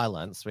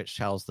 Silence, which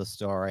tells the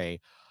story,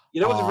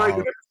 that was a very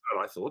good episode.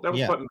 I thought that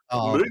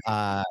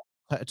was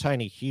quite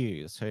Tony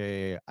Hughes,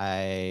 who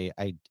a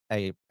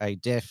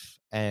deaf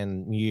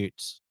and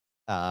mute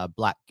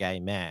black gay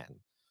man.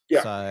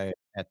 Yeah. So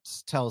it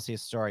tells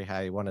his story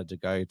how he wanted to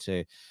go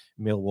to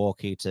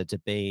Milwaukee to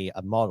be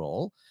a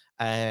model,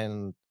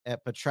 and it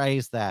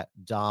portrays that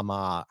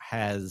Dahmer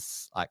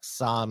has like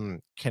some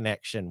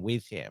connection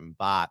with him,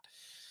 but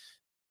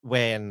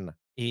when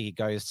he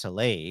goes to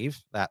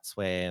leave, that's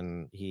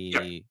when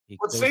he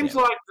it seems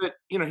like that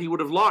he would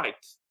have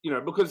liked,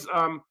 because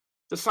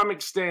to some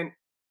extent,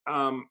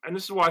 and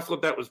this is why I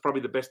thought that was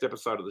probably the best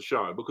episode of the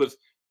show, because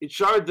it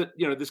showed that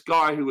this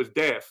guy who was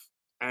deaf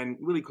and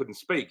really couldn't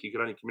speak, he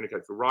could only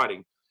communicate through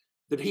writing,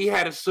 that he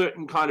had a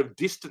certain kind of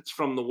distance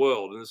from the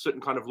world and a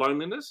certain kind of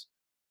loneliness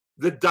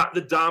that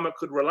the Dahmer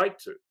could relate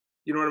to.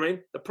 You know what I mean?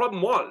 The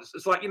problem was,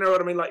 it's like,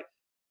 like,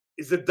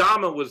 is the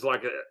Dahmer was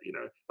like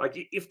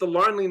like if the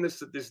loneliness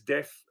that this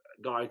deaf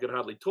guy could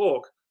hardly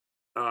talk,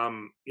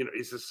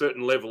 is a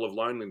certain level of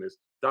loneliness,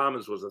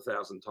 Dahmer's was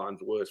 1,000 times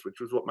worse,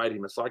 which was what made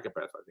him a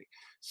psychopath, I think.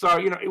 So,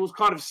 it was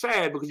kind of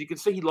sad because you could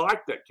see he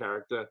liked that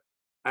character.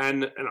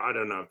 And I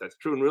don't know if that's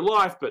true in real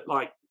life, but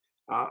like,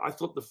 I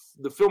thought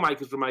the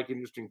filmmakers were making an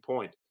interesting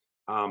point.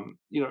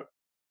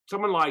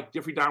 Someone like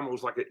Jeffrey Dahmer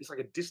was it's like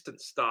a distant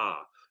star.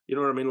 You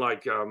know what I mean?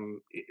 Like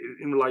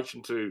in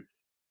relation to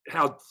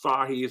how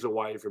far he is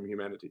away from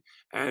humanity.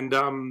 And,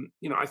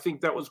 I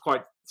think that was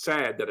quite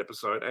sad, that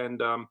episode.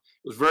 And it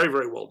was very,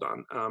 very well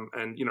done.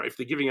 And, if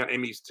they're giving out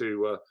Emmys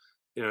to,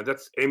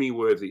 that's Emmy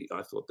worthy,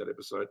 I thought, that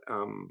episode.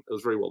 It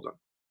was very well done.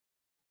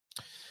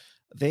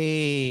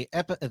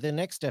 The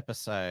next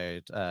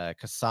episode,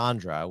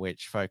 Cassandra,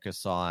 which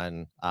focus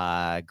on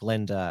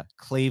Glenda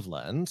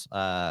Cleveland,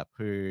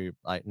 who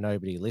like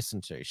nobody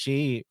listened to.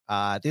 She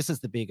this is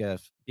the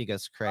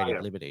biggest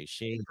creative liberty.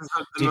 She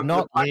did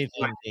not live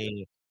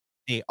in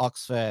the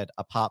Oxford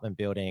apartment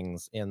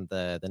buildings in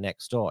the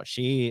next door.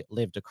 She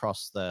lived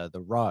across the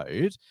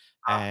road,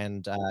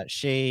 and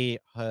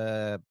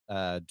her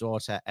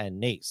daughter and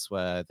niece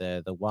were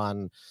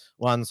the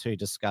ones who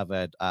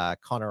discovered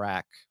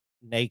Conorak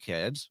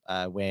naked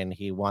when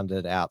he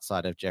wandered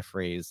outside of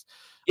Jeffrey's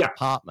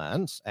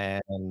apartment,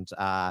 and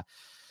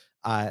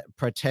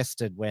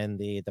protested when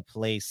the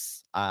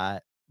police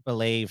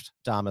believed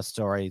Dahmer's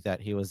story that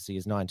he was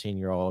his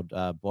 19-year-old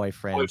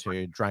boyfriend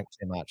who drank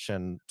too much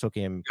and took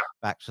him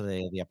back to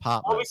the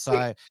apartment. Obviously,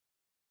 so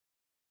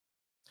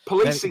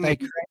policing they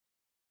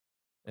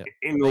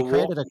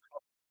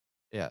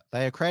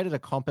created a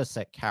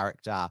composite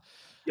character.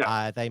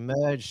 They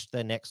merged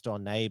the next door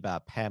neighbor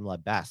Pamela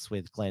Bass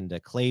with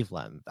Glenda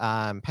Cleveland.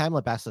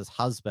 Pamela Bass's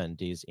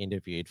husband is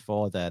interviewed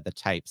for the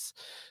tapes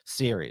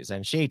series,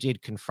 and she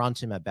did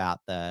confront him about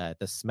the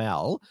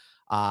smell.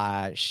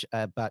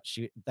 But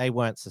they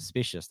weren't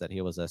suspicious that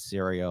he was a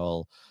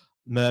serial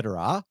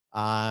murderer.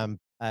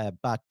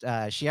 But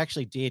she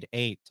actually did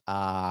eat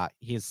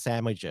his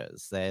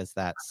sandwiches. There's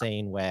that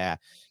scene where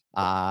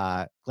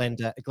Jeffrey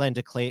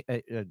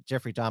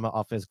Dahmer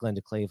offers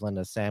Glenda Cleveland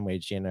a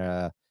sandwich in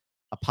her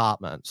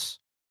apartment.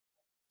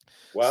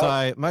 Well,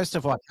 so most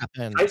of what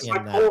happened tastes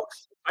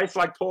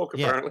like pork,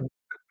 apparently.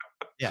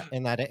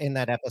 In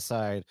that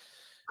episode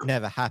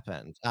never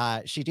happened.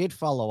 She did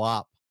follow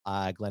up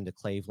Glenda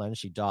Cleveland.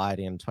 She died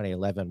in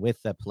 2011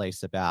 with the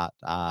police about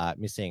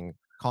missing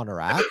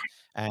Conorak,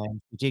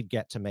 and she did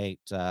get to meet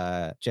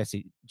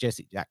Jesse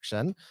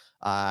Jackson.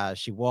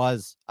 She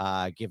was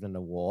given an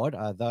award.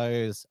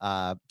 Those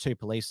two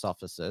police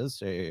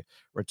officers who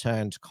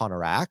returned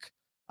Conorak,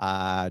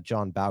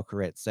 John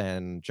Balkeritz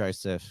and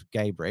Joseph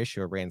Gabrish,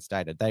 who were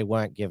reinstated, they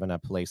weren't given a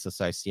police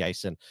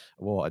association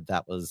award.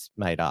 That was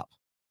made up.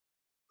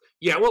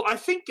 Yeah, well, I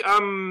think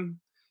there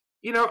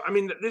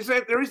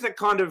is that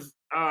kind of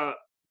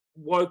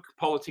woke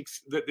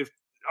politics that they've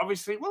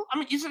obviously. Well, I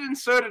mean, is it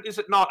inserted? Is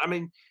it not? I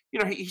mean,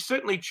 he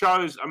certainly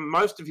chose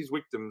most of his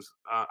victims.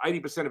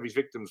 80% of his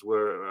victims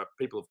were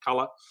people of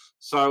color.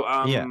 So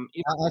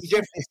he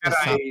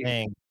definitely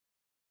had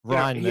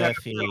Ryan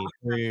Murphy,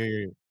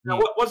 who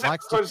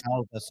likes to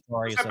tell the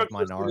stories of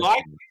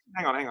minorities.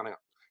 Hang on.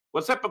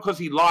 Was that because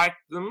he liked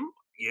them?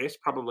 Yes,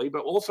 probably.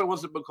 But also,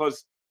 was it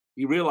because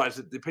he realized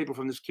that the people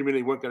from this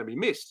community weren't going to be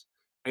missed?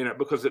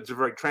 Because it's a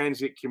very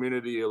transient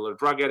community, a lot of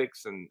drug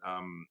addicts and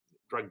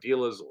drug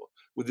dealers, or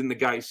within the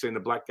gay scene, the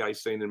black gay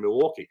scene in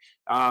Milwaukee.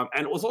 And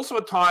it was also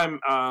a time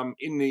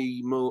in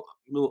the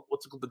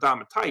what's it called, the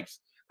Dahmer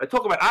tapes. They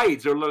talk about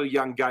AIDS. There are a lot of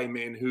young gay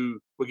men who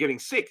were getting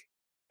sick,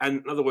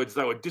 and in other words,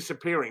 they were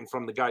disappearing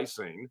from the gay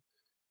scene.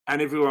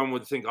 And everyone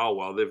would think, oh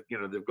well, they've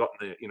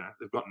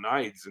gotten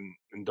AIDS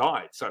and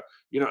died. So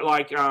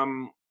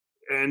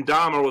and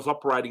Dahmer was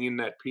operating in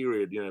that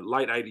period,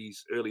 late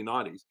 80s, early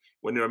 90s,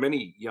 when there were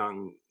many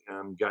young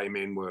gay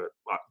men were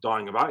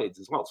dying of AIDS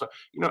as well. So,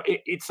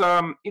 it's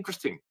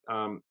interesting.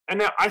 And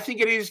now I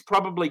think it is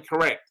probably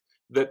correct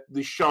that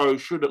the show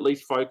should at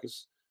least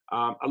focus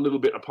a little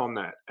bit upon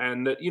that.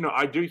 And that,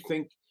 I do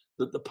think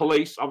that the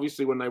police,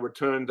 obviously, when they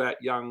returned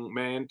that young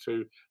man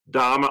to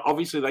Dahmer,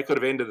 obviously they could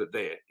have ended it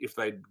there if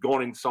they'd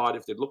gone inside,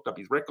 if they'd looked up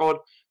his record,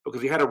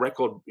 because he had a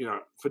record,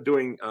 for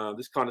doing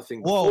this kind of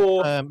thing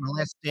before.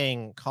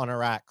 Molesting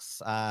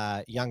Conorak's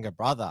younger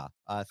brother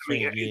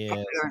 3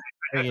 years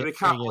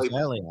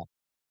earlier.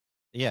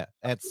 Yeah,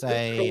 it's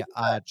a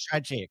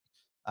tragic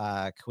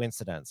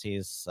coincidence.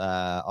 His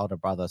older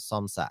brother,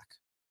 Somsak.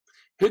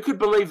 Who could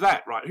believe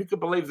that, right? Who could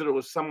believe that it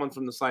was someone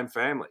from the same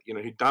family,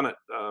 who'd done it?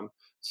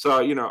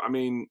 So, I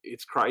mean,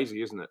 it's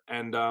crazy, isn't it?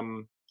 And,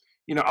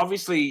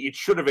 obviously it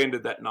should have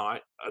ended that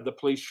night. The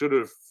police should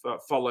have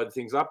followed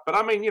things up. But,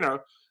 I mean,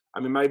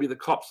 maybe the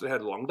cops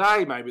had a long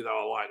day. Maybe they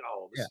were like,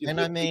 oh. This,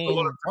 and I mean,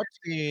 what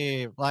do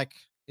you, like,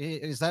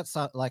 is that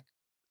like,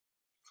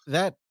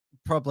 that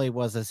probably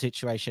was a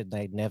situation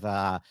they'd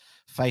never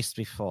faced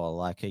before,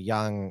 like a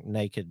young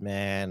naked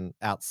man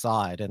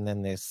outside, and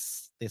then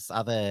this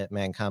other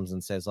man comes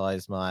and says, oh,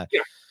 he's my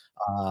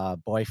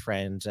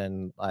boyfriend,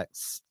 and like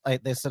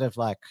they're sort of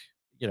like,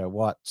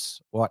 what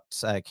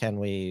can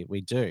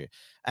we do?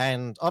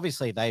 And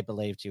obviously they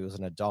believed he was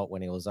an adult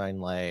when he was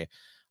only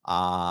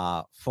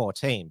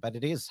 14, but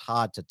it is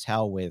hard to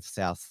tell with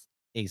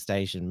Southeast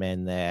Asian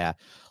men their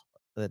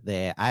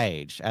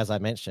age. As I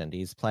mentioned,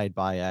 he's played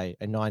by a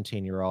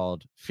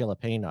 19-year-old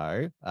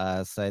Filipino.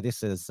 So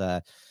this is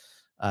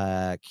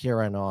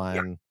Kieran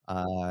on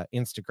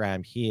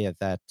Instagram here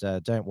that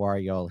don't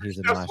worry, y'all, he's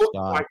a nice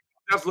guy.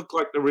 Does look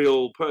like the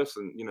real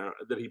person,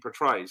 that he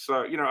portrays.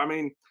 So,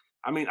 I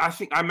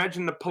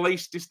imagine the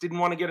police just didn't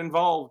want to get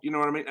involved, you know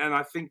what I mean? And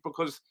I think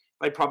because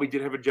they probably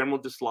did have a general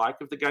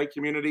dislike of the gay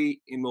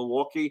community in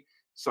Milwaukee,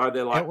 so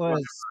they're like,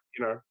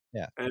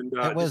 Yeah. And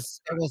It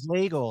was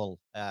legal,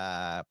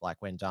 like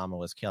when Dahmer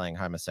was killing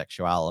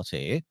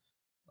homosexuality.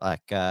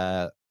 Like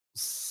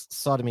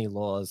sodomy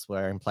laws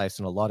were in place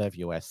in a lot of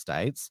US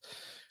states.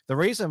 The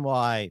reason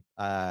why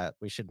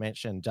we should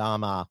mention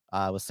Dahmer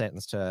was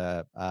sentenced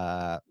to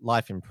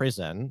life in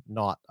prison,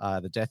 not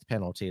the death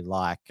penalty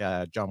like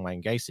John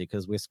Wayne Gacy,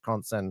 because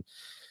Wisconsin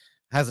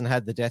hasn't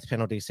had the death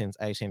penalty since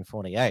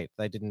 1848.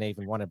 They didn't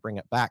even want to bring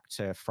it back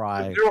to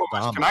fry they're almost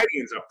Dahmer.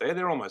 Canadians up there.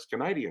 They're almost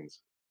Canadians.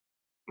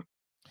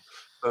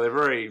 So they're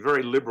very,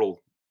 very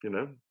liberal, you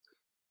know.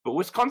 But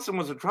Wisconsin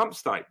was a Trump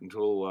state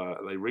until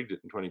they rigged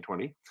it in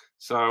 2020.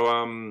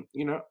 So,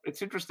 you know,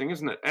 it's interesting,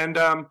 isn't it? And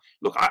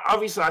look,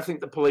 obviously, I think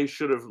the police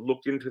should have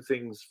looked into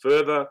things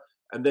further.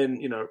 And then,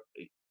 you know,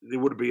 there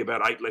would be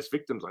about 8 less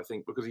victims, I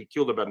think, because he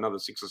killed about another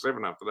 6 or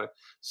 7 after that.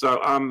 So,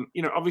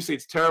 you know, obviously,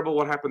 it's terrible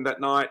what happened that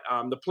night.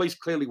 The police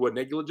clearly were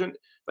negligent.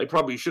 They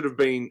probably should have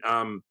been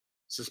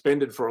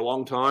suspended for a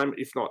long time,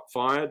 if not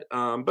fired.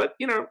 But,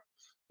 you know,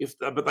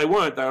 but they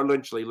weren't. They were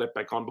eventually let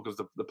back on because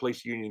the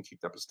police union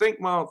kicked up a stink.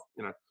 Well,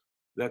 you know,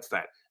 that's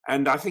that.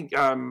 And I think,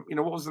 you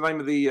know, what was the name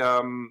of the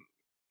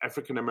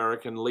African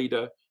American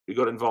leader who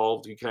got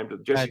involved? Who came to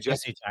Jesse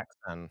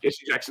Jackson.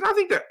 Jesse Jackson. I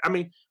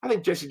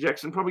think Jesse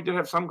Jackson probably did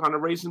have some kind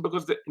of reason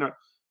because, you know,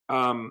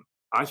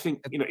 I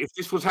think, you know, if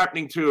this was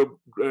happening to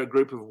a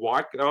group of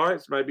white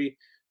guys, maybe.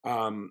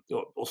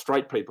 Or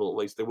straight people, at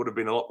least, there would have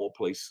been a lot more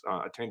police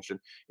attention.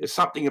 There's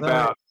something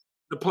about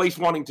the police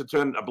wanting to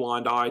turn a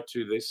blind eye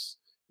to this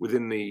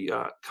within the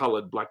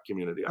coloured black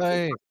community. I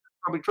think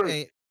that's probably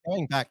true.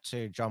 Going back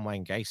to John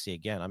Wayne Gacy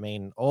again, I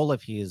mean, all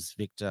of his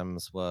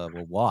victims were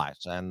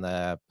white, and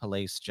the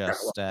police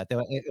just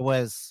it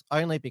was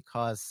only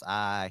because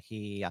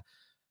he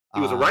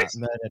was a racist.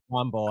 murdered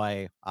one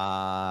boy.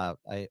 What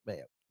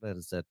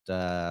is it?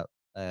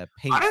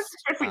 Peace. I don't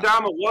think Jeffrey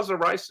Dahmer was a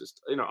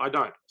racist. You know, I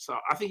don't. So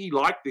I think he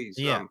liked these.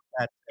 You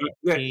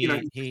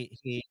know,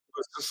 he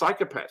was a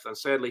psychopath, and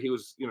sadly, he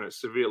was, you know,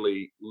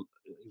 severely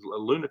a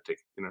lunatic.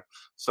 You know,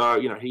 so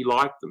you know, he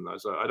liked them though.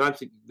 So I don't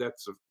think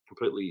that's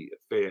completely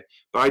fair.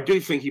 But I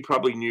do think he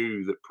probably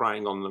knew that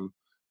preying on them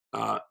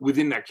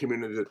within that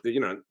community, that,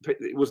 you know,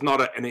 it was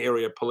not an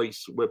area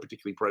police were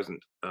particularly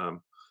present,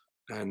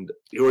 and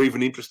or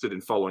even interested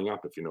in following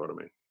up, if you know what I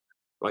mean.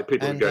 Like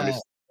people who go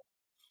missing.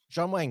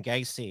 John Wayne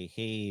Gacy,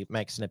 he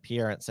makes an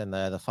appearance in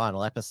the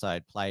final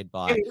episode played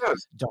by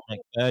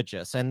Dominic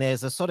Burgess. And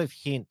there's a sort of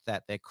hint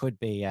that there could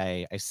be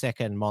a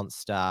second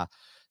Monster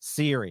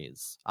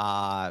series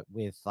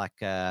with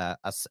like a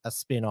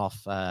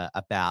spin-off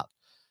about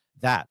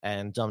that.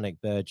 And Dominic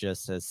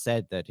Burgess has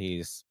said that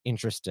he's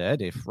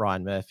interested if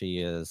Ryan Murphy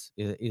is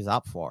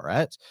up for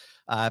it,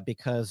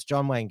 because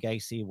John Wayne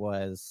Gacy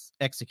was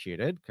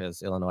executed,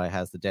 because Illinois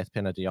has the death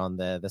penalty, on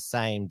the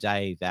same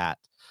day that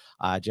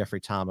Jeffrey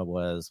Dahmer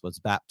was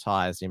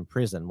baptized in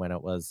prison, when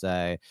it was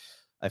a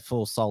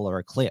full solar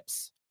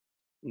eclipse.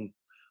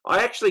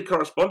 I actually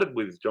corresponded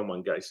with John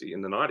Wayne Gacy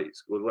in the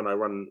 90s when I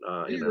run.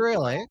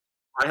 Really?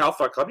 My Health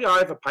Fight Club. Yeah, I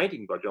have a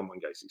painting by John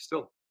Wayne Gacy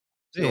still.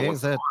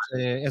 Is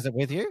it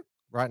with you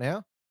right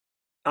now?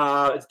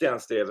 It's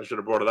downstairs. I should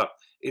have brought it up.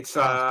 It's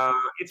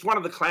one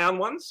of the clown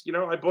ones. You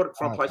know, I bought it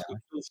from a place called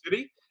Hill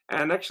City,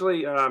 and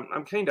actually,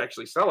 I'm keen to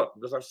actually sell it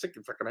because I'm sick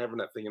of fucking having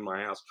that thing in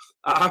my house,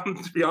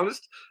 to be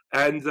honest.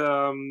 And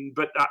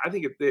but I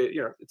think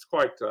it's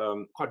quite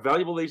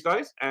valuable these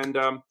days. And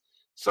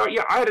so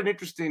yeah, I had an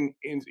interest in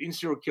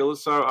serial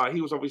killers. So he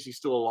was obviously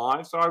still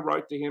alive. So I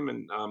wrote to him,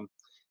 and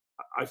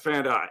I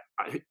found out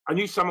I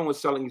knew someone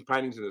was selling his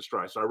paintings in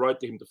Australia. So I wrote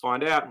to him to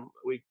find out. And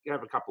I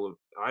have a couple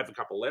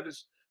of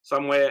letters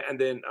somewhere, and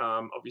then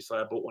obviously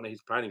I bought one of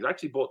his paintings. I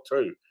actually bought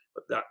 2,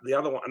 but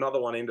another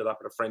one ended up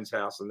at a friend's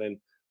house, and then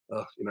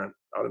you know,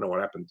 I don't know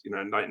what happened. You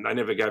know, they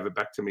never gave it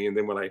back to me, and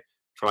then when I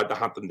tried to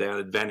hunt them down,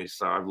 it vanished.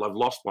 So I've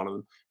lost one of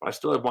them, but I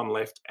still have one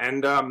left.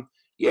 And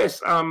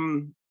yes,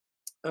 you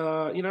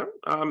know,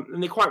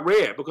 and they're quite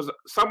rare because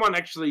someone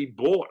actually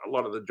bought a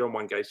lot of the John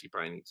Wayne Gacy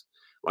paintings,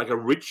 like a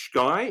rich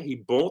guy. He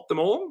bought them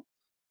all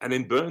and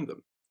then burned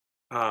them.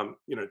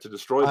 You know, to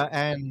destroy them.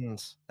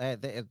 And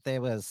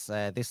there was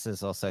this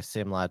is also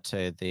similar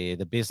to the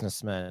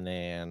businessman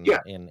in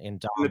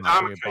Dahmer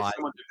who buys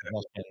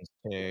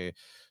to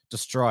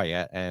destroy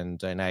it and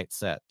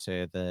donates it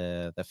to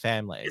the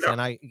families. You know,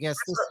 and I guess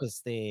this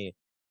was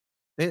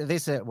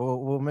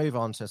we'll move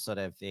on to sort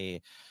of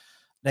the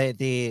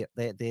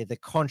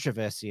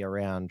controversy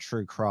around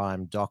true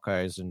crime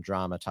docos and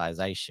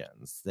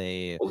dramatizations.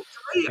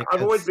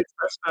 I've always been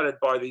fascinated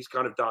by these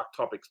kind of dark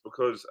topics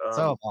because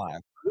so have I.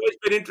 I've always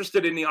been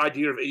interested in the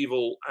idea of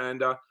evil,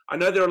 and I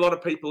know there are a lot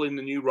of people in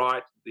the new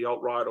right, the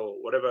alt-right,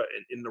 or whatever,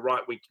 in the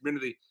right-wing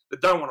community that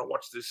don't want to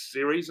watch this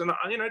series. And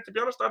you know, to be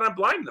honest, I don't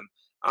blame them.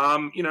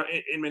 You know,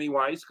 in many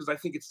ways, because I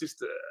think it's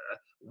just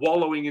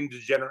wallowing in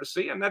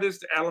degeneracy, and that is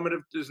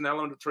there's an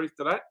element of truth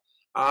to that.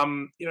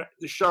 You know,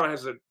 the show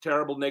has a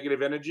terrible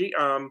negative energy.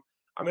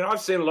 I mean,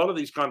 I've seen a lot of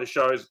these kind of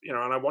shows, you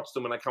know, and I watch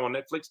them when they come on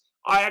Netflix.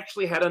 I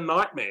actually had a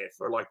nightmare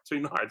for like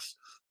 2 nights.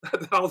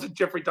 I was at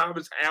Jeffrey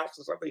Dahmer's house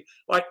or something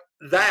like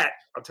that.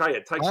 I'll tell you,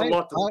 it takes a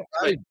lot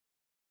to.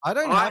 I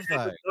don't I have had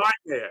a those.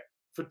 nightmare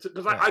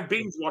because Yeah. I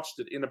binge watched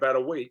it in about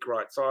a week,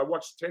 right? So I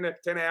watched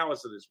 10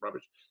 hours of this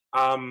rubbish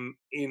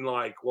in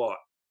like what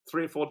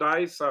 3 or 4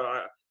 days.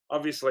 So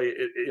obviously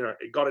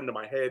it got into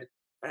my head,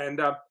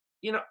 and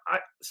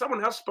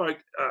someone else spoke.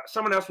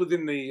 Someone else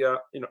within the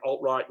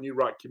alt right, new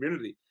right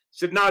community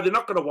said, no, they're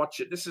not going to watch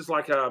it. This is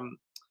like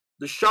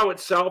the show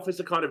itself is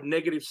a kind of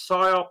negative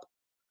psyop.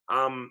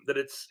 That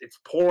it's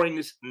pouring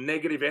this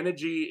negative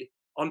energy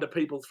onto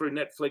people through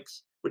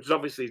Netflix, which is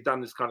obviously has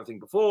done this kind of thing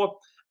before.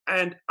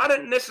 And I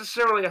don't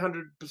necessarily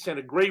 100%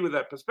 agree with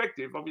that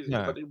perspective, obviously,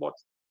 No. but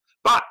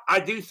but I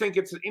do think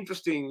it's an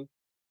interesting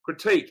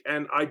critique,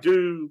 and I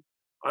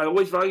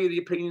always value the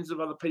opinions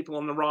of other people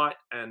on the right,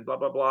 and blah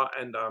blah blah,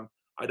 and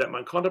I don't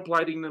mind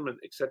contemplating them, and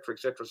etc.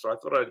 etc. So I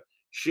thought I'd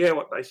share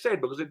what they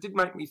said because it did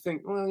make me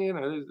think. Well,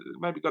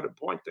 maybe got a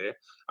point there.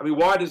 I mean,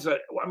 why does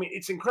it? I mean,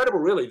 it's incredible,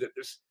 really, that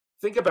this.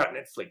 Think about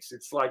Netflix.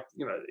 It's like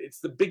it's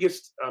the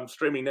biggest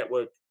streaming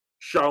network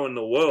show in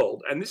the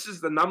world, and this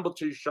is the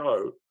 #2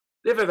 show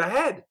they've ever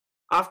had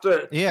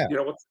after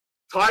what's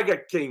Tiger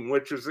King,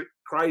 which is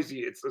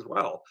crazy. It's as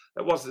well.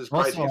 It wasn't as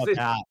crazy Also as this.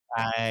 about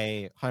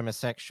a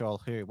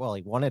homosexual who, well,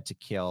 he wanted to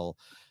kill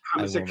a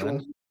Homosexual.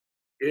 woman.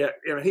 Yeah,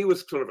 he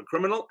was sort of a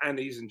criminal, and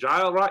he's in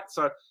jail, right?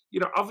 So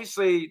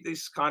obviously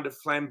this kind of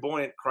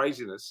flamboyant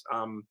craziness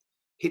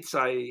hits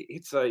a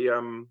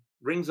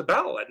rings a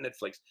bell at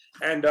Netflix.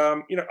 And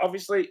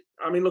obviously,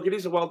 I mean, look, it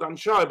is a well done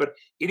show, but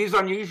it is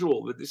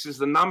unusual that this is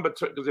the #2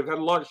 because they've had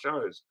a lot of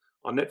shows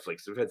on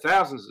Netflix. They've had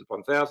thousands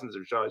upon thousands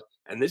of shows,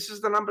 and this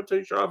is the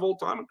 #2 show of all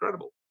time.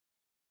 Incredible.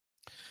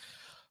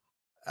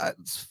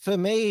 For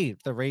me,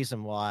 the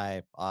reason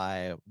why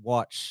I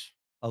watch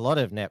a lot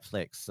of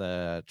Netflix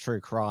true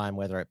crime,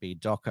 whether it be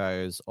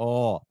docos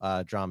or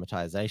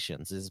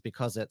dramatizations, is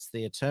because it's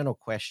the eternal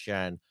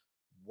question: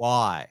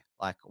 why?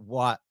 Like,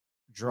 what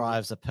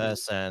drives a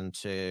person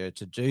to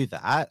do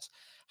that?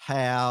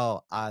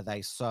 How are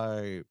they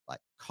so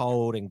like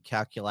cold and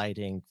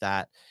calculating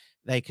that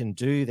they can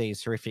do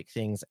these horrific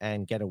things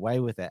and get away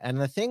with it? And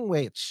the thing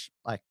which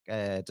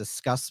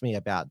disgusts me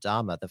about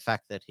Dahmer, the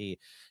fact that he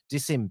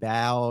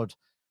disemboweled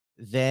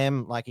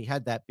them, like he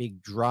had that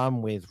big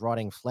drum with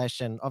rotting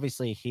flesh, and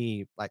obviously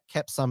he like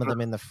kept some of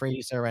them in the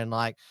freezer, and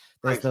like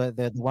there's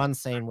the one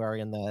scene where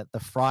in the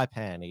fry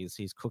pan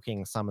he's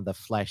cooking some of the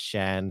flesh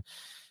and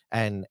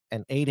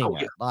eating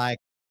it. Like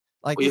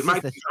well, this is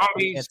the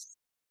thing. It's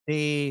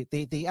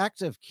the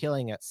act of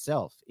killing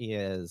itself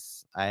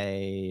is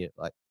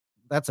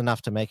that's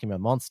enough to make him a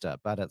monster,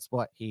 but it's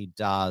what he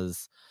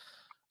does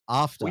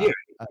after. Well,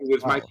 he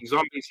was making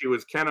zombies. He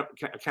was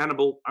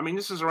cannibal. I mean,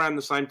 this is around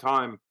the same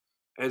time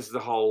as the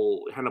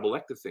whole Hannibal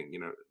Lecter thing.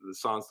 The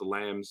Silence of the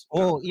Lambs.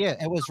 Oh, yeah,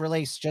 it was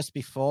released just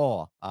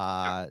before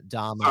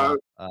Dahmer.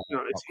 So,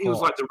 he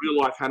was like the real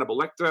life Hannibal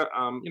Lecter.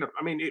 I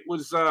mean, it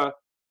was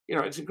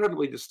it's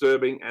incredibly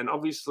disturbing, and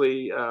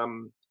obviously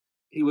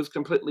he was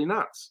completely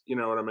nuts. You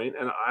know what I mean?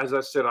 And as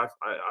I said, I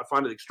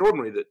find it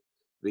extraordinary that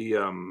the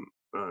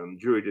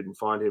jury didn't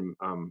find him.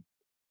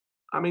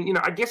 I mean,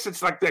 I guess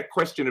it's like that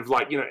question of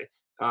like,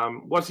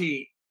 was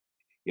he?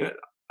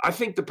 I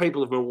think the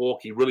people of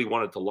Milwaukee really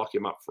wanted to lock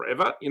him up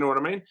forever. You know what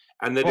I mean?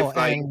 And that if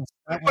they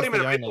put him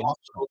in a mental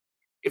hospital,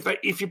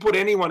 if you put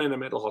anyone in a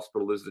mental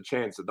hospital, there's the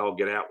chance that they'll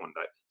get out one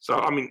day. So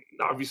I mean,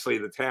 obviously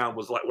the town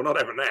was like, we're not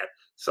having that.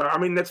 So I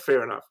mean, that's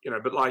fair enough,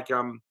 But like,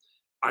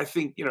 I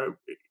think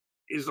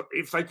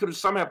if they could have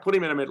somehow put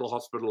him in a mental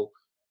hospital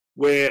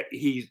where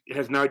he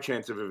has no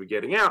chance of ever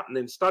getting out, and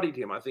then studied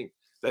him, I think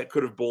that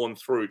could have borne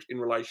fruit in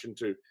relation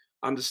to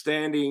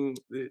understanding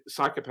the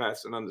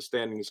psychopaths and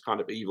understanding this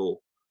kind of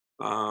evil.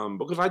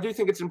 Because I do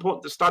think it's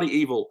important to study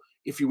evil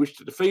if you wish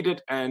to defeat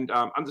it, and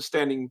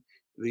understanding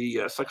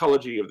the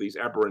psychology of these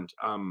aberrant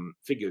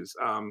figures.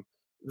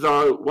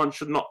 Though one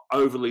should not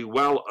overly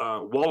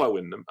wallow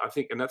in them, I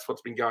think, and that's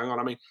what's been going on.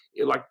 I mean,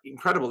 like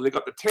incredible. They've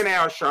got the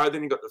 10-hour show,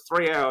 then you've got the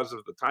 3 hours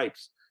of the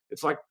tapes.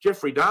 It's like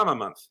Jeffrey Dahmer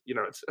month,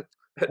 It's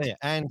yeah,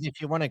 and if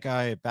you want to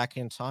go back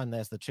in time,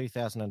 there's the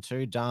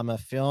 2002 Dahmer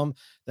film.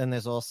 Then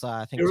there's also,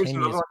 I think, 10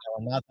 years ago,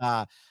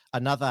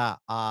 another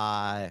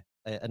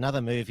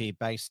movie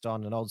based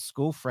on an old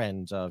school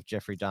friend of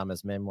Jeffrey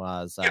Dahmer's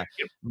memoirs,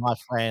 My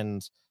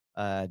Friend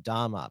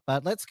Dahmer.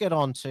 But let's get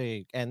on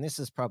to, and this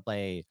is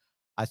probably,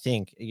 I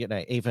think,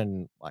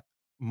 even like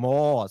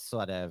more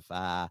sort of,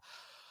 I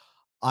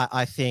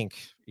think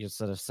you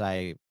sort of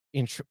say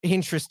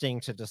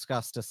interesting to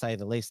discuss, to say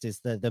the least, is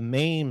the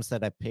memes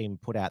that have been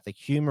put out, the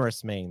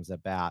humorous memes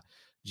about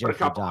Jeffrey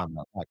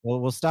Dahmer. Like,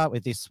 we'll start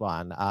with this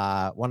one.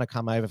 Want to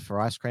come over for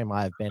ice cream?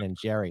 I have Ben and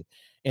Jerry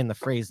in the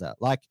freezer.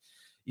 Like,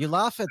 you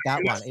laugh at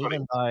that one,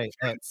 even though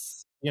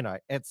it's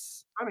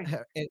it's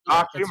horrific,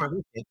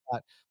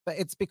 but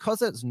it's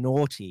because it's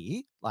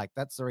naughty. Like,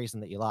 that's the reason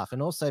that you laugh,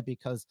 and also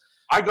because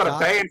I got a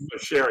ban for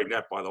sharing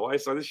that, by the way.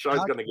 So this show's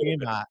going to get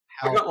I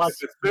got like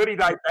a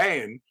 30-day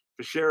ban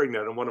for sharing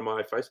that on one of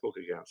my Facebook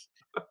accounts.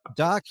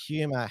 Dark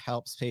humor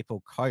helps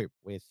people cope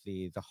with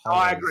the whole.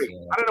 I agree.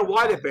 I don't know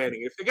why they're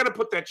banning it. If they're going to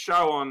put that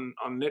show on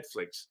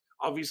Netflix,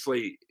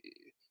 obviously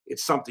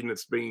it's something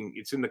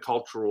it's in the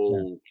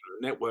cultural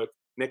network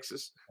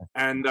nexus,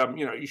 and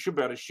you should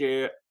be able to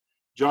share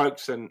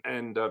jokes and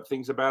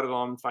things about it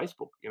on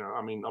Facebook.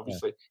 I mean,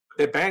 obviously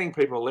they're banning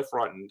people left,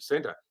 right, and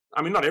center.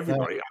 I mean, not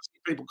everybody. I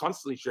see people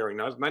constantly sharing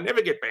those, and they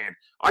never get banned.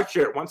 I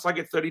share it once, I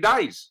get 30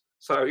 days.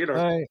 So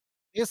So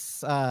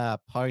this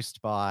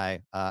post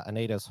by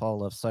Anita's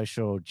Hall of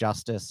Social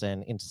Justice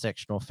and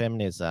Intersectional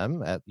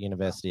Feminism at the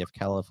University of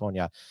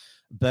California,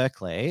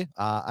 Berkeley.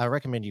 I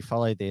recommend you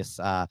follow this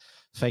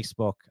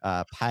Facebook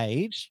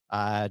page,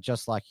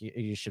 just like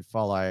you should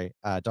follow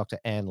Dr.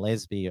 Anne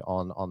Lesby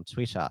on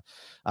Twitter.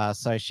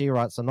 So she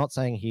writes, I'm not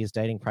saying his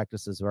dating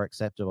practices were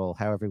acceptable.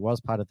 However, he was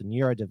part of the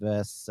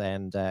neurodiverse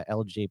and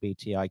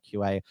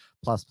LGBTIQA++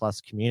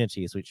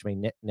 communities, which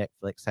mean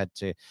Netflix had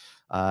to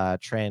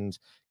trend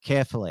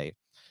carefully.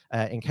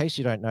 In case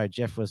you don't know,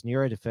 Jeff was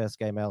neurodiverse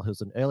gay male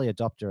who's an early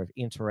adopter of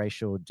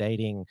interracial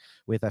dating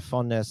with a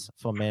fondness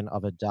for men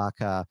of a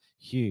darker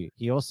hue.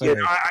 He also... I get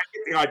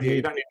the idea.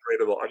 You don't need to read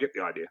it all. I get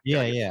the idea.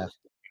 Yeah.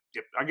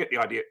 I get the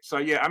idea. So,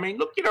 I mean,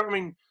 look,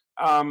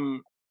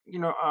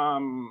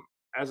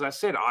 as I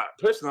said,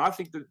 personally, I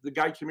think that the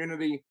gay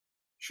community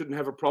shouldn't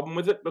have a problem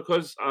with it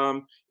because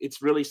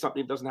it's really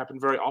something that doesn't happen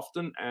very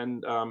often.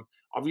 And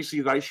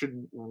obviously they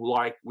should,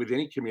 like with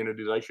any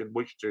community, they should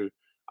wish to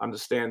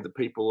understand the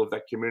people of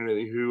that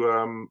community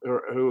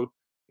who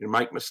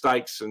make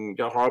mistakes and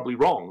go horribly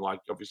wrong, like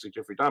obviously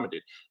Jeffrey Dahmer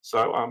did.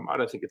 So I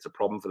don't think it's a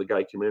problem for the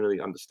gay community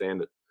to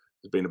understand it.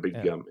 There's been a big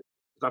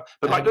stuff.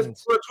 But I just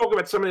want to talk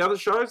about some of the other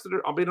shows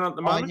that I've been on at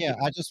the moment.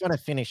 I just want to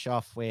finish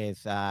off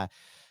with because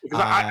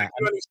I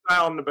can only stay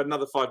on about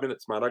another 5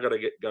 minutes, mate. I got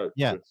to go.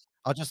 Yeah,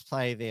 I'll just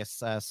play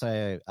this.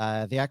 So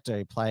the actor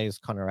who plays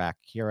Konorak,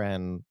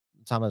 Kieran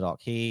Tamadok,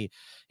 he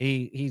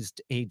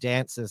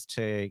dances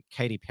to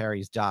Katy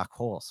Perry's Dark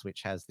Horse,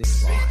 which has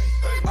this line.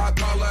 I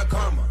call her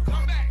karma.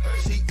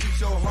 She eats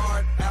your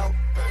heart out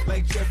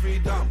like Jeffrey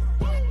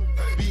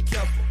Dahmer. Be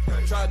careful,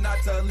 try not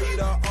to lead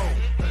her on.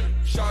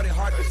 Shorty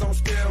heart is on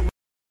steroids.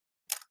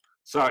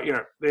 So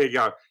there you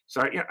go.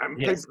 So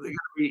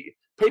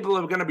people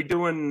are going to be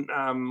doing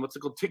what's it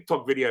called,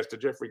 TikTok videos to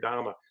Jeffrey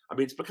Dahmer. I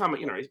mean, he's become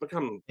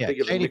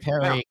bigger Katy than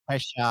Perry,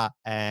 Kesha,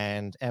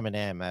 and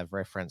Eminem have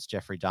referenced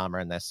Jeffrey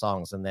Dahmer in their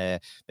songs, and they're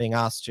being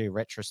asked to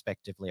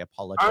retrospectively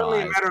apologize.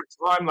 Only a matter of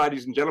time,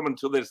 ladies and gentlemen,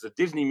 until there's the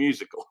Disney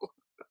musical.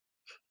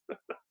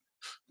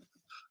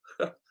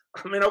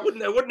 I mean, I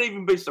wouldn't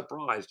even be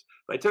surprised.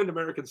 They turned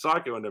American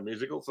Psycho into a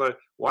musical, so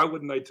why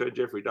wouldn't they turn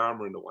Jeffrey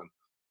Dahmer into one?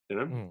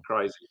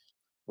 Crazy.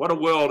 What a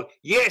world.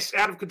 Yes,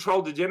 out of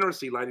control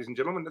degeneracy, ladies and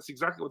gentlemen. That's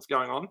exactly what's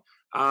going on.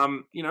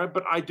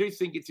 But I do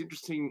think it's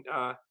interesting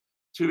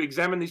to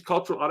examine these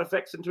cultural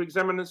artifacts and to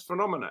examine this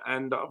phenomena.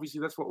 And obviously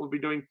that's what we'll be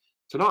doing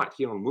tonight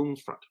here on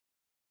Wilm's Front.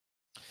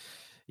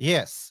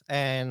 Yes,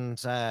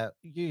 and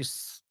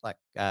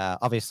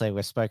obviously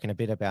we've spoken a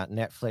bit about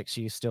Netflix.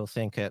 You still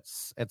think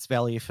it's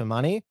value for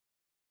money?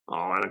 Oh,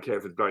 I don't care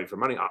if it's value for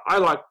money. I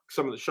like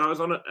some of the shows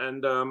on it,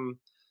 and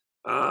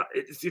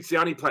it's the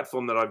only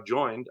platform that I've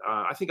joined.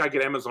 I think I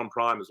get Amazon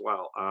Prime as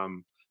well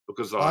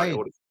because I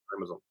ordered from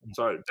Amazon.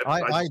 So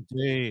I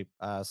do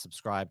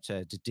subscribe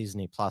to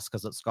Disney Plus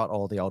because it's got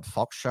all the old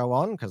Fox show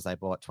on because they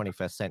bought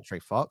 21st Century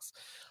Fox.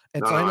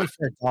 It's only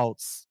for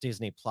adults,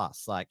 Disney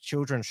Plus. Like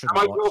children shouldn't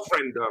watch. My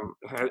girlfriend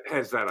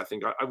has that. I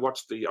think I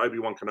watched the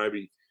Obi-Wan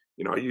Kenobi.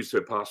 I used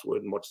her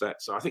password and watched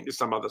that. So I think there's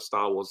some other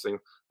Star Wars thing.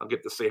 I'll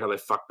get to see how they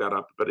fucked that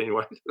up. But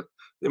anyway,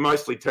 they're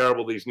mostly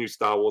terrible, these new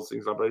Star Wars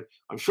things.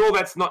 I'm sure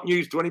that's not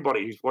news to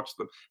anybody who's watched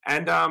them.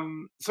 And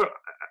so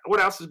what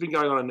else has been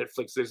going on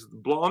Netflix? There's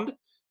Blonde.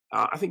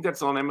 I think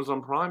that's on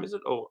Amazon Prime, is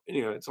it? Or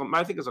it's on.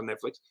 I think it's on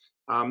Netflix.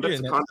 That's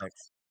a kind of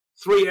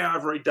 3-hour,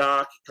 very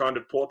dark kind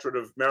of portrait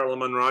of Marilyn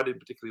Monroe. I didn't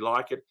particularly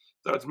like it.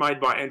 So it's made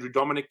by Andrew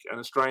Dominic, an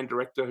Australian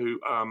director who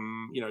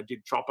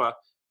did Chopper.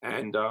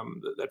 And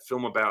that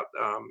film about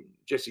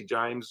Jesse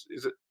James,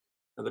 is it?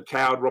 The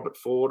Coward, Robert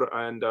Ford,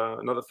 and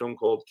another film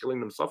called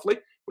Killing Them Softly,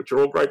 which are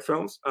all great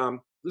films.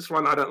 This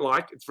one I don't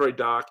like. It's very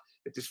dark.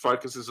 It just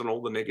focuses on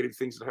all the negative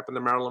things that happened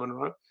to Marilyn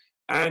Monroe.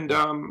 And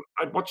I'm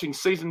watching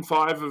season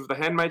 5 of The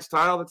Handmaid's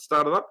Tale that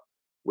started up,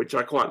 which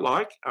I quite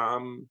like.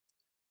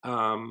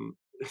 For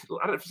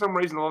some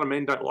reason, a lot of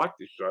men don't like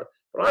this show,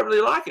 but I really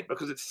like it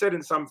because it's set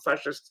in some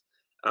fascist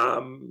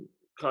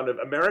kind of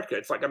America.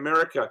 It's like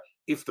America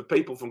if the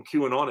people from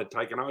QAnon had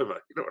taken over.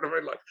 You know what I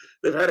mean? Like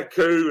they've had a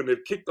coup and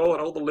they've kicked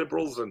all the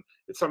liberals and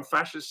it's some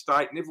fascist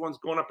state and everyone's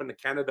gone up into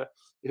Canada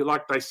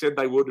like they said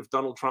they would if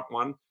Donald Trump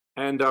won.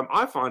 And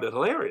I find it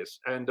hilarious.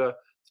 And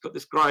it's got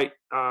this great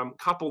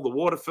couple, the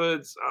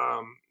Waterfords.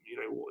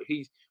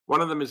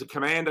 One of them is a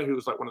commander who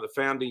was like one of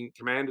the founding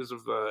commanders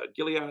of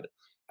Gilead.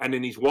 And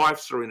then his wife,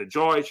 Serena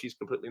Joy, she's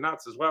completely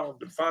nuts as well.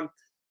 Good fun.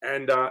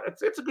 And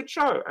it's a good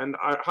show. And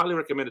I highly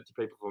recommend it to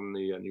people from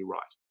the New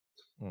Right.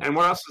 And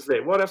what else is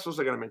there? What else was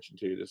I going to mention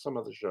to you? There's some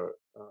other show.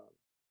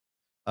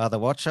 The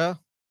Watcher,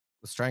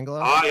 The Strangler.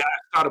 Oh, yeah.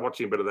 I started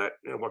watching a bit of that,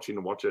 watching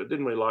The Watcher.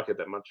 Didn't really like it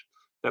that much.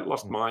 That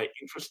lost my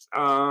interest.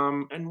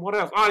 And what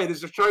else? Oh, yeah,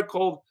 there's a show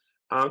called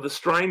The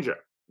Stranger,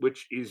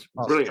 which is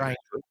brilliant.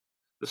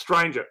 The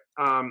Stranger,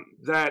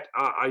 that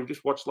I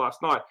just watched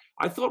last night.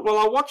 I thought, well,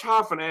 I'll watch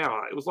half an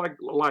hour. It was like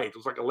late. It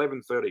was like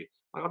 11:30.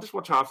 I'll just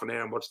watch half an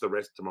hour and watch the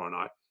rest tomorrow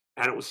night.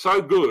 And it was so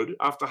good.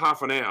 After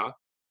half an hour,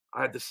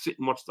 I had to sit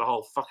and watch the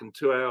whole fucking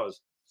 2 hours.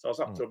 So I was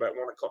up to about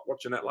 1 o'clock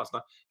watching that last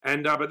night.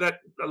 And but that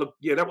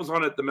that was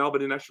on at the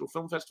Melbourne International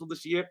Film Festival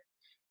this year.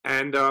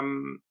 And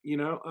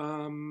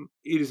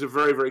it is a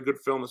very, very good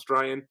film,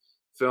 Australian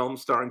film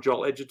starring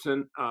Joel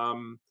Edgerton.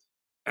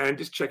 And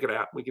just check it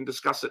out. We can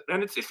discuss it.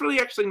 And it's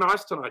really actually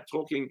nice tonight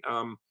talking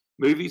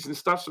movies and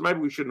stuff. So maybe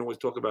we shouldn't always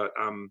talk about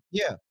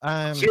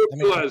serial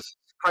killers,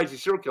 crazy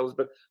serial killers.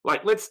 But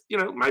like, let's,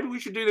 maybe we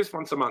should do this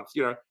once a month,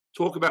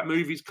 talk about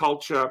movies,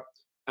 culture.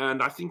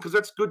 And I think because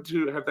that's good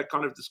to have that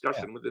kind of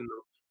discussion within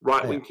the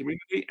right-wing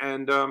community.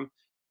 And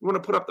you want to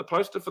put up the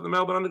poster for the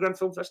Melbourne Underground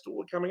Film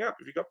Festival coming up?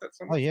 Have you got that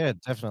somewhere? Oh, yeah,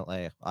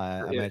 definitely.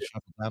 I made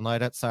sure to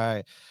download it.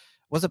 So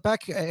was it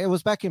back? It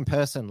was back in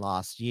person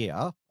last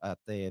year at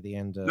the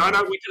end of. No,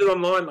 we did it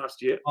online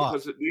last year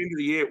because at the end of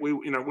the year we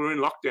were in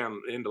lockdown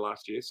at the end of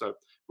last year, so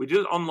we did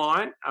it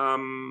online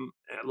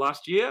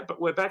last year, but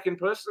we're back in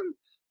person.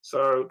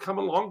 So come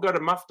along, go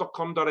to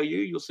muff.com.au.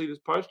 You'll see this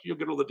post. You'll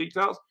get all the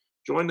details.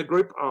 Join the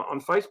group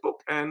on Facebook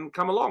and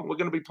come along. We're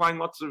going to be playing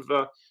lots of.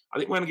 I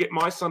think we're going to get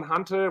My Son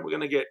Hunter. We're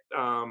going to get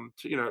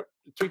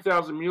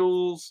 2,000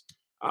 Mules.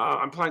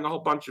 I'm playing a whole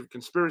bunch of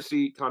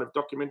conspiracy kind of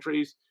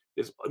documentaries.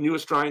 There's new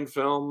Australian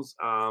films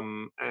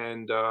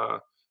and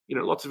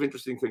lots of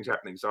interesting things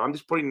happening. So I'm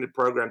just putting the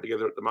program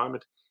together at the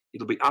moment.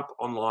 It'll be up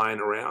online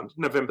around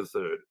November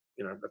 3rd.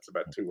 That's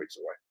about 2 weeks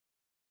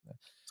away,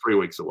 3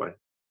 weeks away.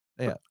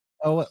 Yeah.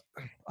 Oh,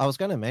 I was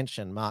going to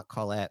mention Mark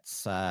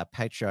Collette's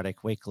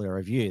Patriotic Weekly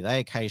Review. They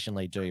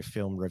occasionally do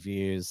film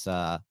reviews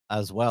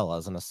as well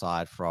as an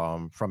aside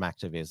from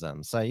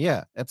activism. So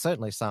yeah, it's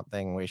certainly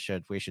something we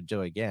should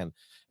do again.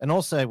 And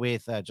also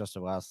with just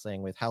what I was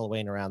saying, with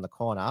Halloween around the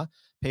corner,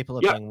 people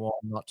are being warned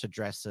not to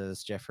dress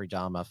as Jeffrey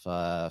Dahmer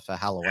for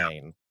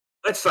Halloween.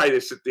 Let's say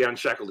this at the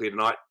Unshackled here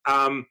tonight.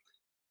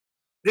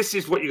 This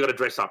is what you got to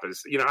dress up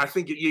as. I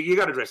think you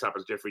got to dress up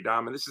as Jeffrey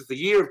Dahmer. This is the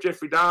year of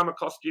Jeffrey Dahmer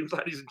costumes,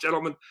 ladies and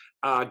gentlemen.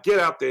 Get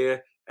out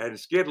there and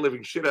scare the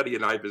living shit out of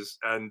your neighbours,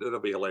 and it'll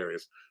be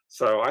hilarious.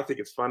 So I think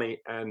it's funny,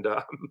 and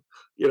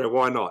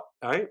why not?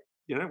 Eh?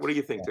 What do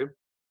you think, Tim?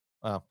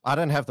 Well, I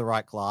don't have the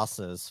right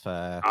glasses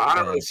for. I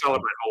don't really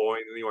celebrate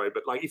Halloween anyway,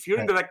 but like if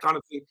you're into that kind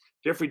of thing,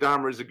 Jeffrey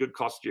Dahmer is a good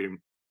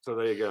costume. So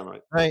there you go,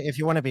 mate. Right, if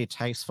you want to be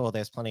tasteful,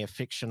 there's plenty of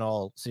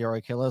fictional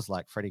serial killers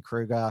like Freddy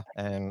Krueger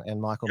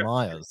and Michael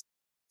Myers.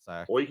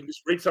 So, or you can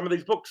just read some of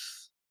these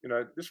books.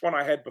 This one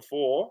I had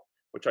before,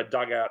 which I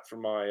dug out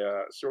from my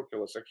serial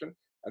killer section,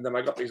 and then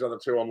I got these other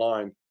two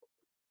online.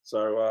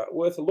 So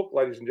worth a look,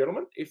 ladies and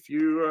gentlemen, if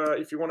you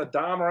want to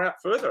Dahmer out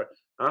further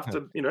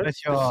after with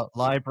your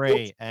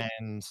library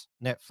and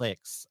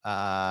Netflix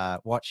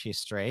watch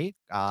history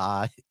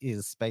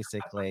is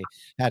basically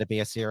how to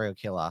be a serial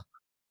killer.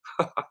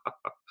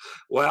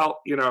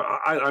 Well,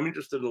 I'm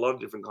interested in a lot of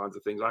different kinds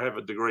of things. I have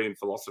a degree in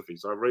philosophy,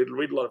 so I read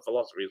a lot of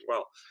philosophy as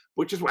well,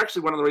 which is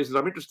actually one of the reasons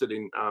I'm interested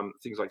in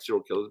things like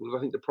serial killers, because I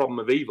think the problem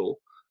of evil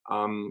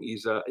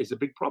is a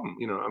big problem.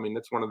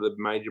 That's one of the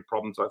major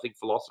problems I think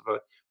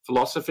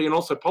philosophy and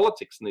also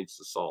politics needs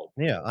to solve.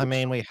 Yeah, I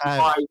mean, we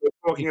have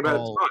talking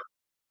about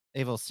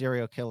evil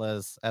serial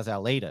killers as our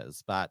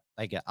leaders, but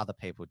they get other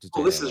people to do.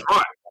 Well, this is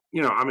right.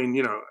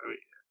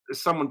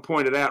 As someone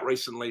pointed out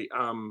recently.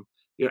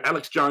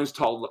 Alex Jones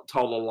told a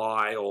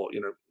lie, or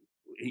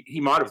he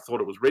might have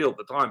thought it was real at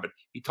the time, but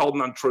he told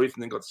an untruth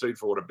and then got sued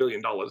for $1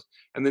 billion.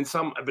 And then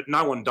but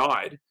no one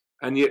died.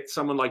 And yet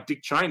someone like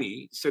Dick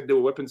Cheney said there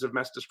were weapons of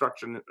mass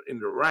destruction in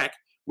Iraq,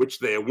 which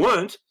there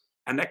weren't,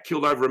 and that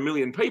killed over 1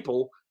 million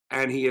people.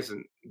 And he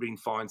hasn't been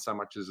fined so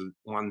much as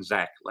one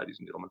Zach, ladies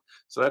and gentlemen.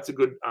 So that's a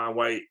good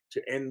way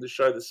to end the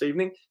show this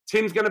evening.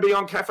 Tim's going to be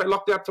on Cafe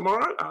Lockdown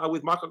tomorrow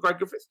with Michael Gray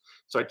Griffith.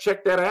 So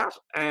check that out.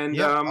 And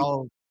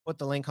I'll put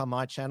the link on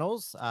my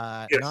channels,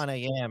 9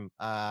 a.m.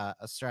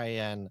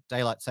 Australian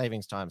Daylight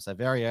Savings Time, so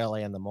very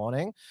early in the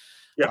morning.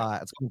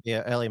 It's going to be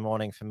an early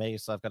morning for me,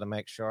 so I've got to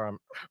make sure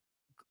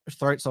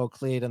throat's all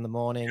cleared in the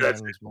morning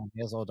and my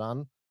hair's all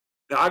done.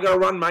 Now I got to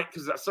run, mate,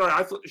 because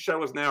I thought the show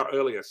was now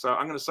earlier. So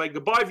I'm going to say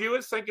goodbye,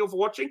 viewers. Thank you all for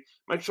watching.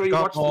 Make sure you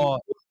watch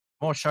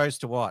more shows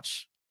to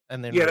watch.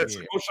 And then that's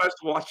more shows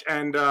to watch.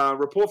 And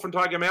report from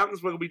Tiger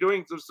Mountains. We'll be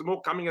doing some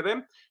more coming of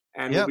them.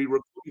 And we'll be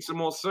recording some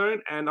more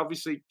soon. And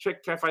obviously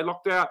check Cafe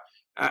Lockdown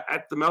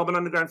at the Melbourne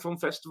Underground Film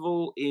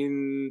Festival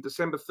in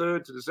December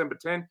 3rd to December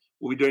 10th.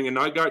 We'll be doing a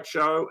no-goat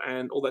show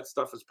and all that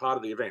stuff as part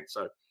of the event.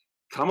 So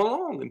come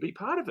along and be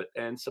part of it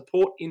and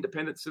support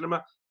independent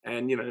cinema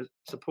and,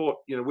 support,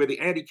 we're the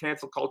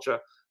anti-cancel culture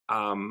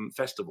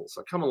festival.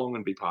 So come along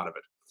and be part of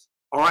it.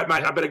 All right,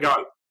 mate, I better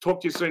go.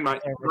 Talk to you soon, mate.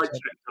 Great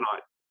chat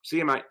tonight. See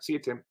you, mate. See you,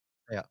 Tim.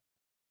 Yeah.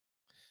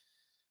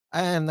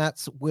 And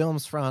that's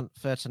Wilmsfront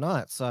for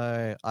tonight.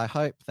 So I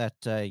hope that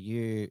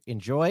you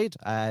enjoyed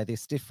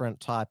this different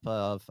type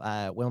of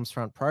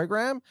Wilmsfront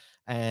program.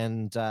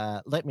 And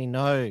let me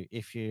know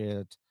if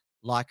you'd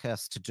like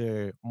us to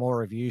do more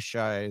review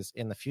shows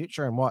in the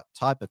future, and what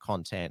type of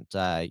content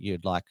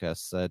you'd like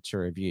us to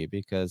review,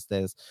 because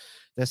there's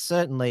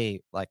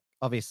certainly, like,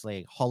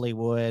 obviously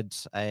Hollywood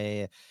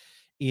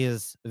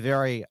is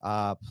very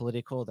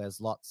political.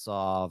 There's lots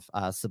of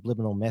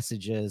subliminal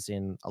messages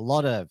in a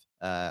lot of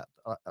the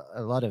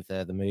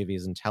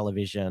movies and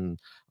television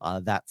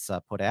that's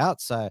put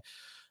out. So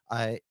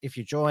if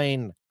you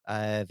join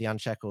the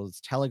Unshackled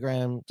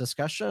Telegram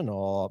discussion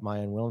or my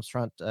own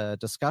Wilmsfront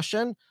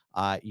discussion,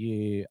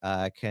 you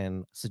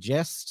can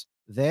suggest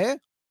there.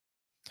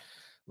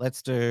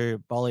 Let's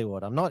do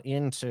Bollywood. I'm not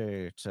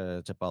into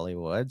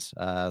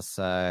Bollywood,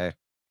 so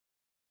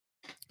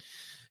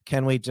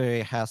can we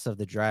do House of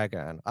the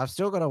Dragon? I've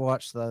still got to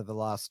watch the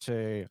last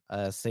 2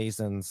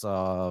 seasons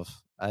of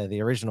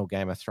the original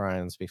Game of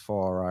Thrones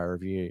before I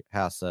review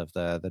House of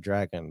the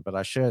Dragon, but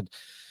I should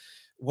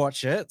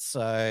watch it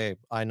so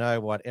I know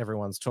what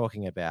everyone's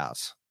talking about.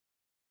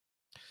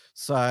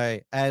 So,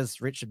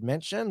 as Richard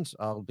mentioned,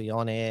 I'll be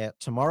on air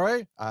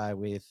tomorrow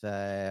with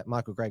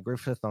Michael Gray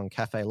Griffith on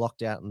Cafe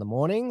Lockdown in the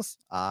mornings.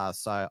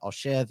 So I'll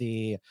share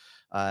the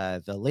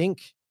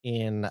link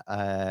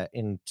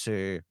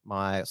into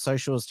my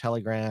socials,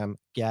 Telegram,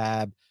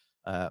 Gab,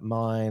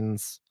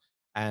 Minds,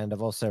 and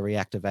I've also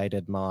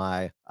reactivated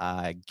my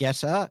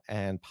Getter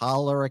and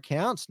Parler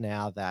account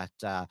now that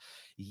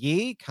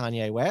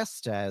Kanye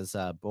West has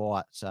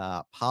bought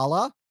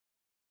Parler.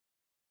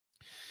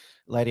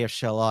 Lady of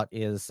Shalott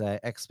is an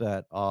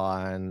expert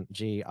on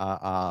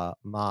G.R.R.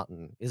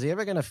 Martin. Is he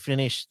ever going to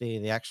finish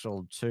the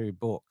actual 2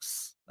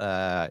 books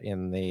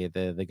in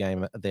the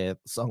game, the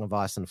Song of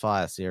Ice and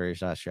Fire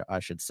series, I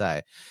should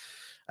say?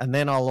 And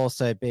then I'll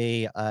also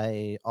be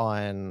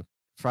on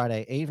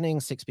Friday evening,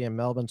 6 p.m.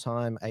 Melbourne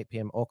time, 8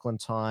 p.m. Auckland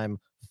time,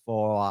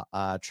 for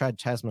Trad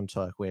Tasman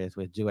Talk with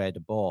Due de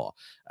Boer.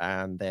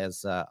 And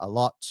there's a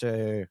lot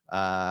to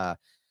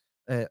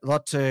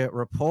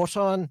report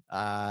on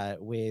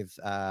with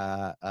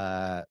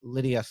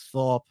Lydia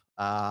Thorpe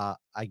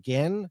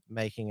again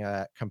making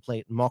a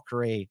complete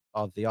mockery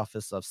of the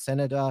office of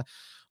senator,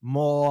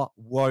 more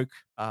woke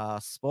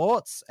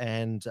sports,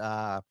 and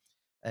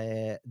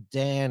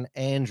Dan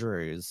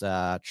Andrews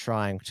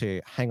trying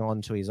to hang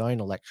on to his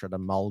own electorate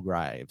of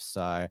Mulgrave.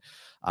 So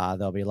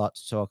there'll be a lot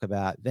to talk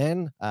about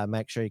then.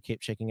 Make sure you keep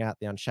checking out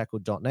the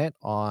unshackled.net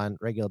on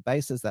regular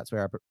basis. That's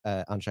where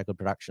our Unshackled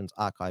Productions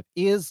archive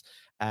is,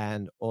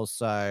 and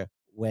also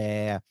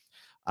where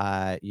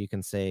you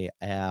can see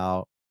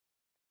our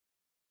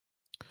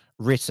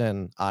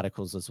written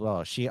articles as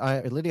well.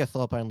 Lydia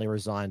Thorpe only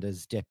resigned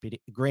as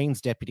Greens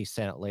deputy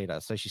Senate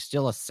leader, so she's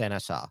still a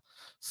senator.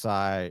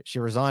 So she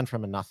resigned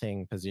from a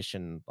nothing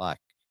position,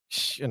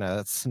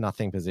 that's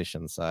nothing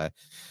position. So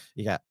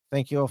yeah,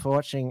 thank you all for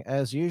watching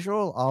as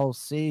usual. I'll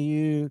see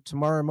you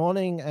tomorrow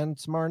morning and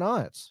tomorrow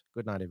night.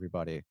 Good night,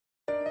 everybody.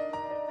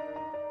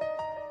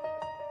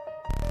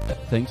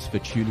 Thanks for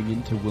tuning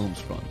in to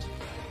Wilmsfront.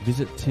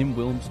 Visit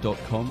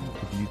timwilms.com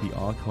to view the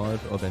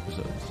archive of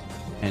episodes,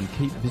 and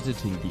keep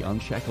visiting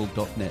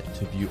theunshackled.net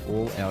to view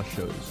all our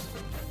shows,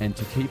 and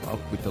to keep up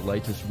with the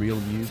latest real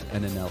news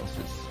and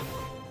analysis.